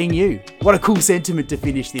thanks for being you. What a cool sentiment to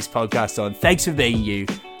finish this podcast on. Thanks for being you.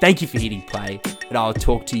 Thank you for hitting play. And I'll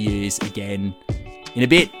talk to yous again in a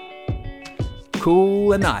bit.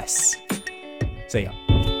 Cool and nice. See ya.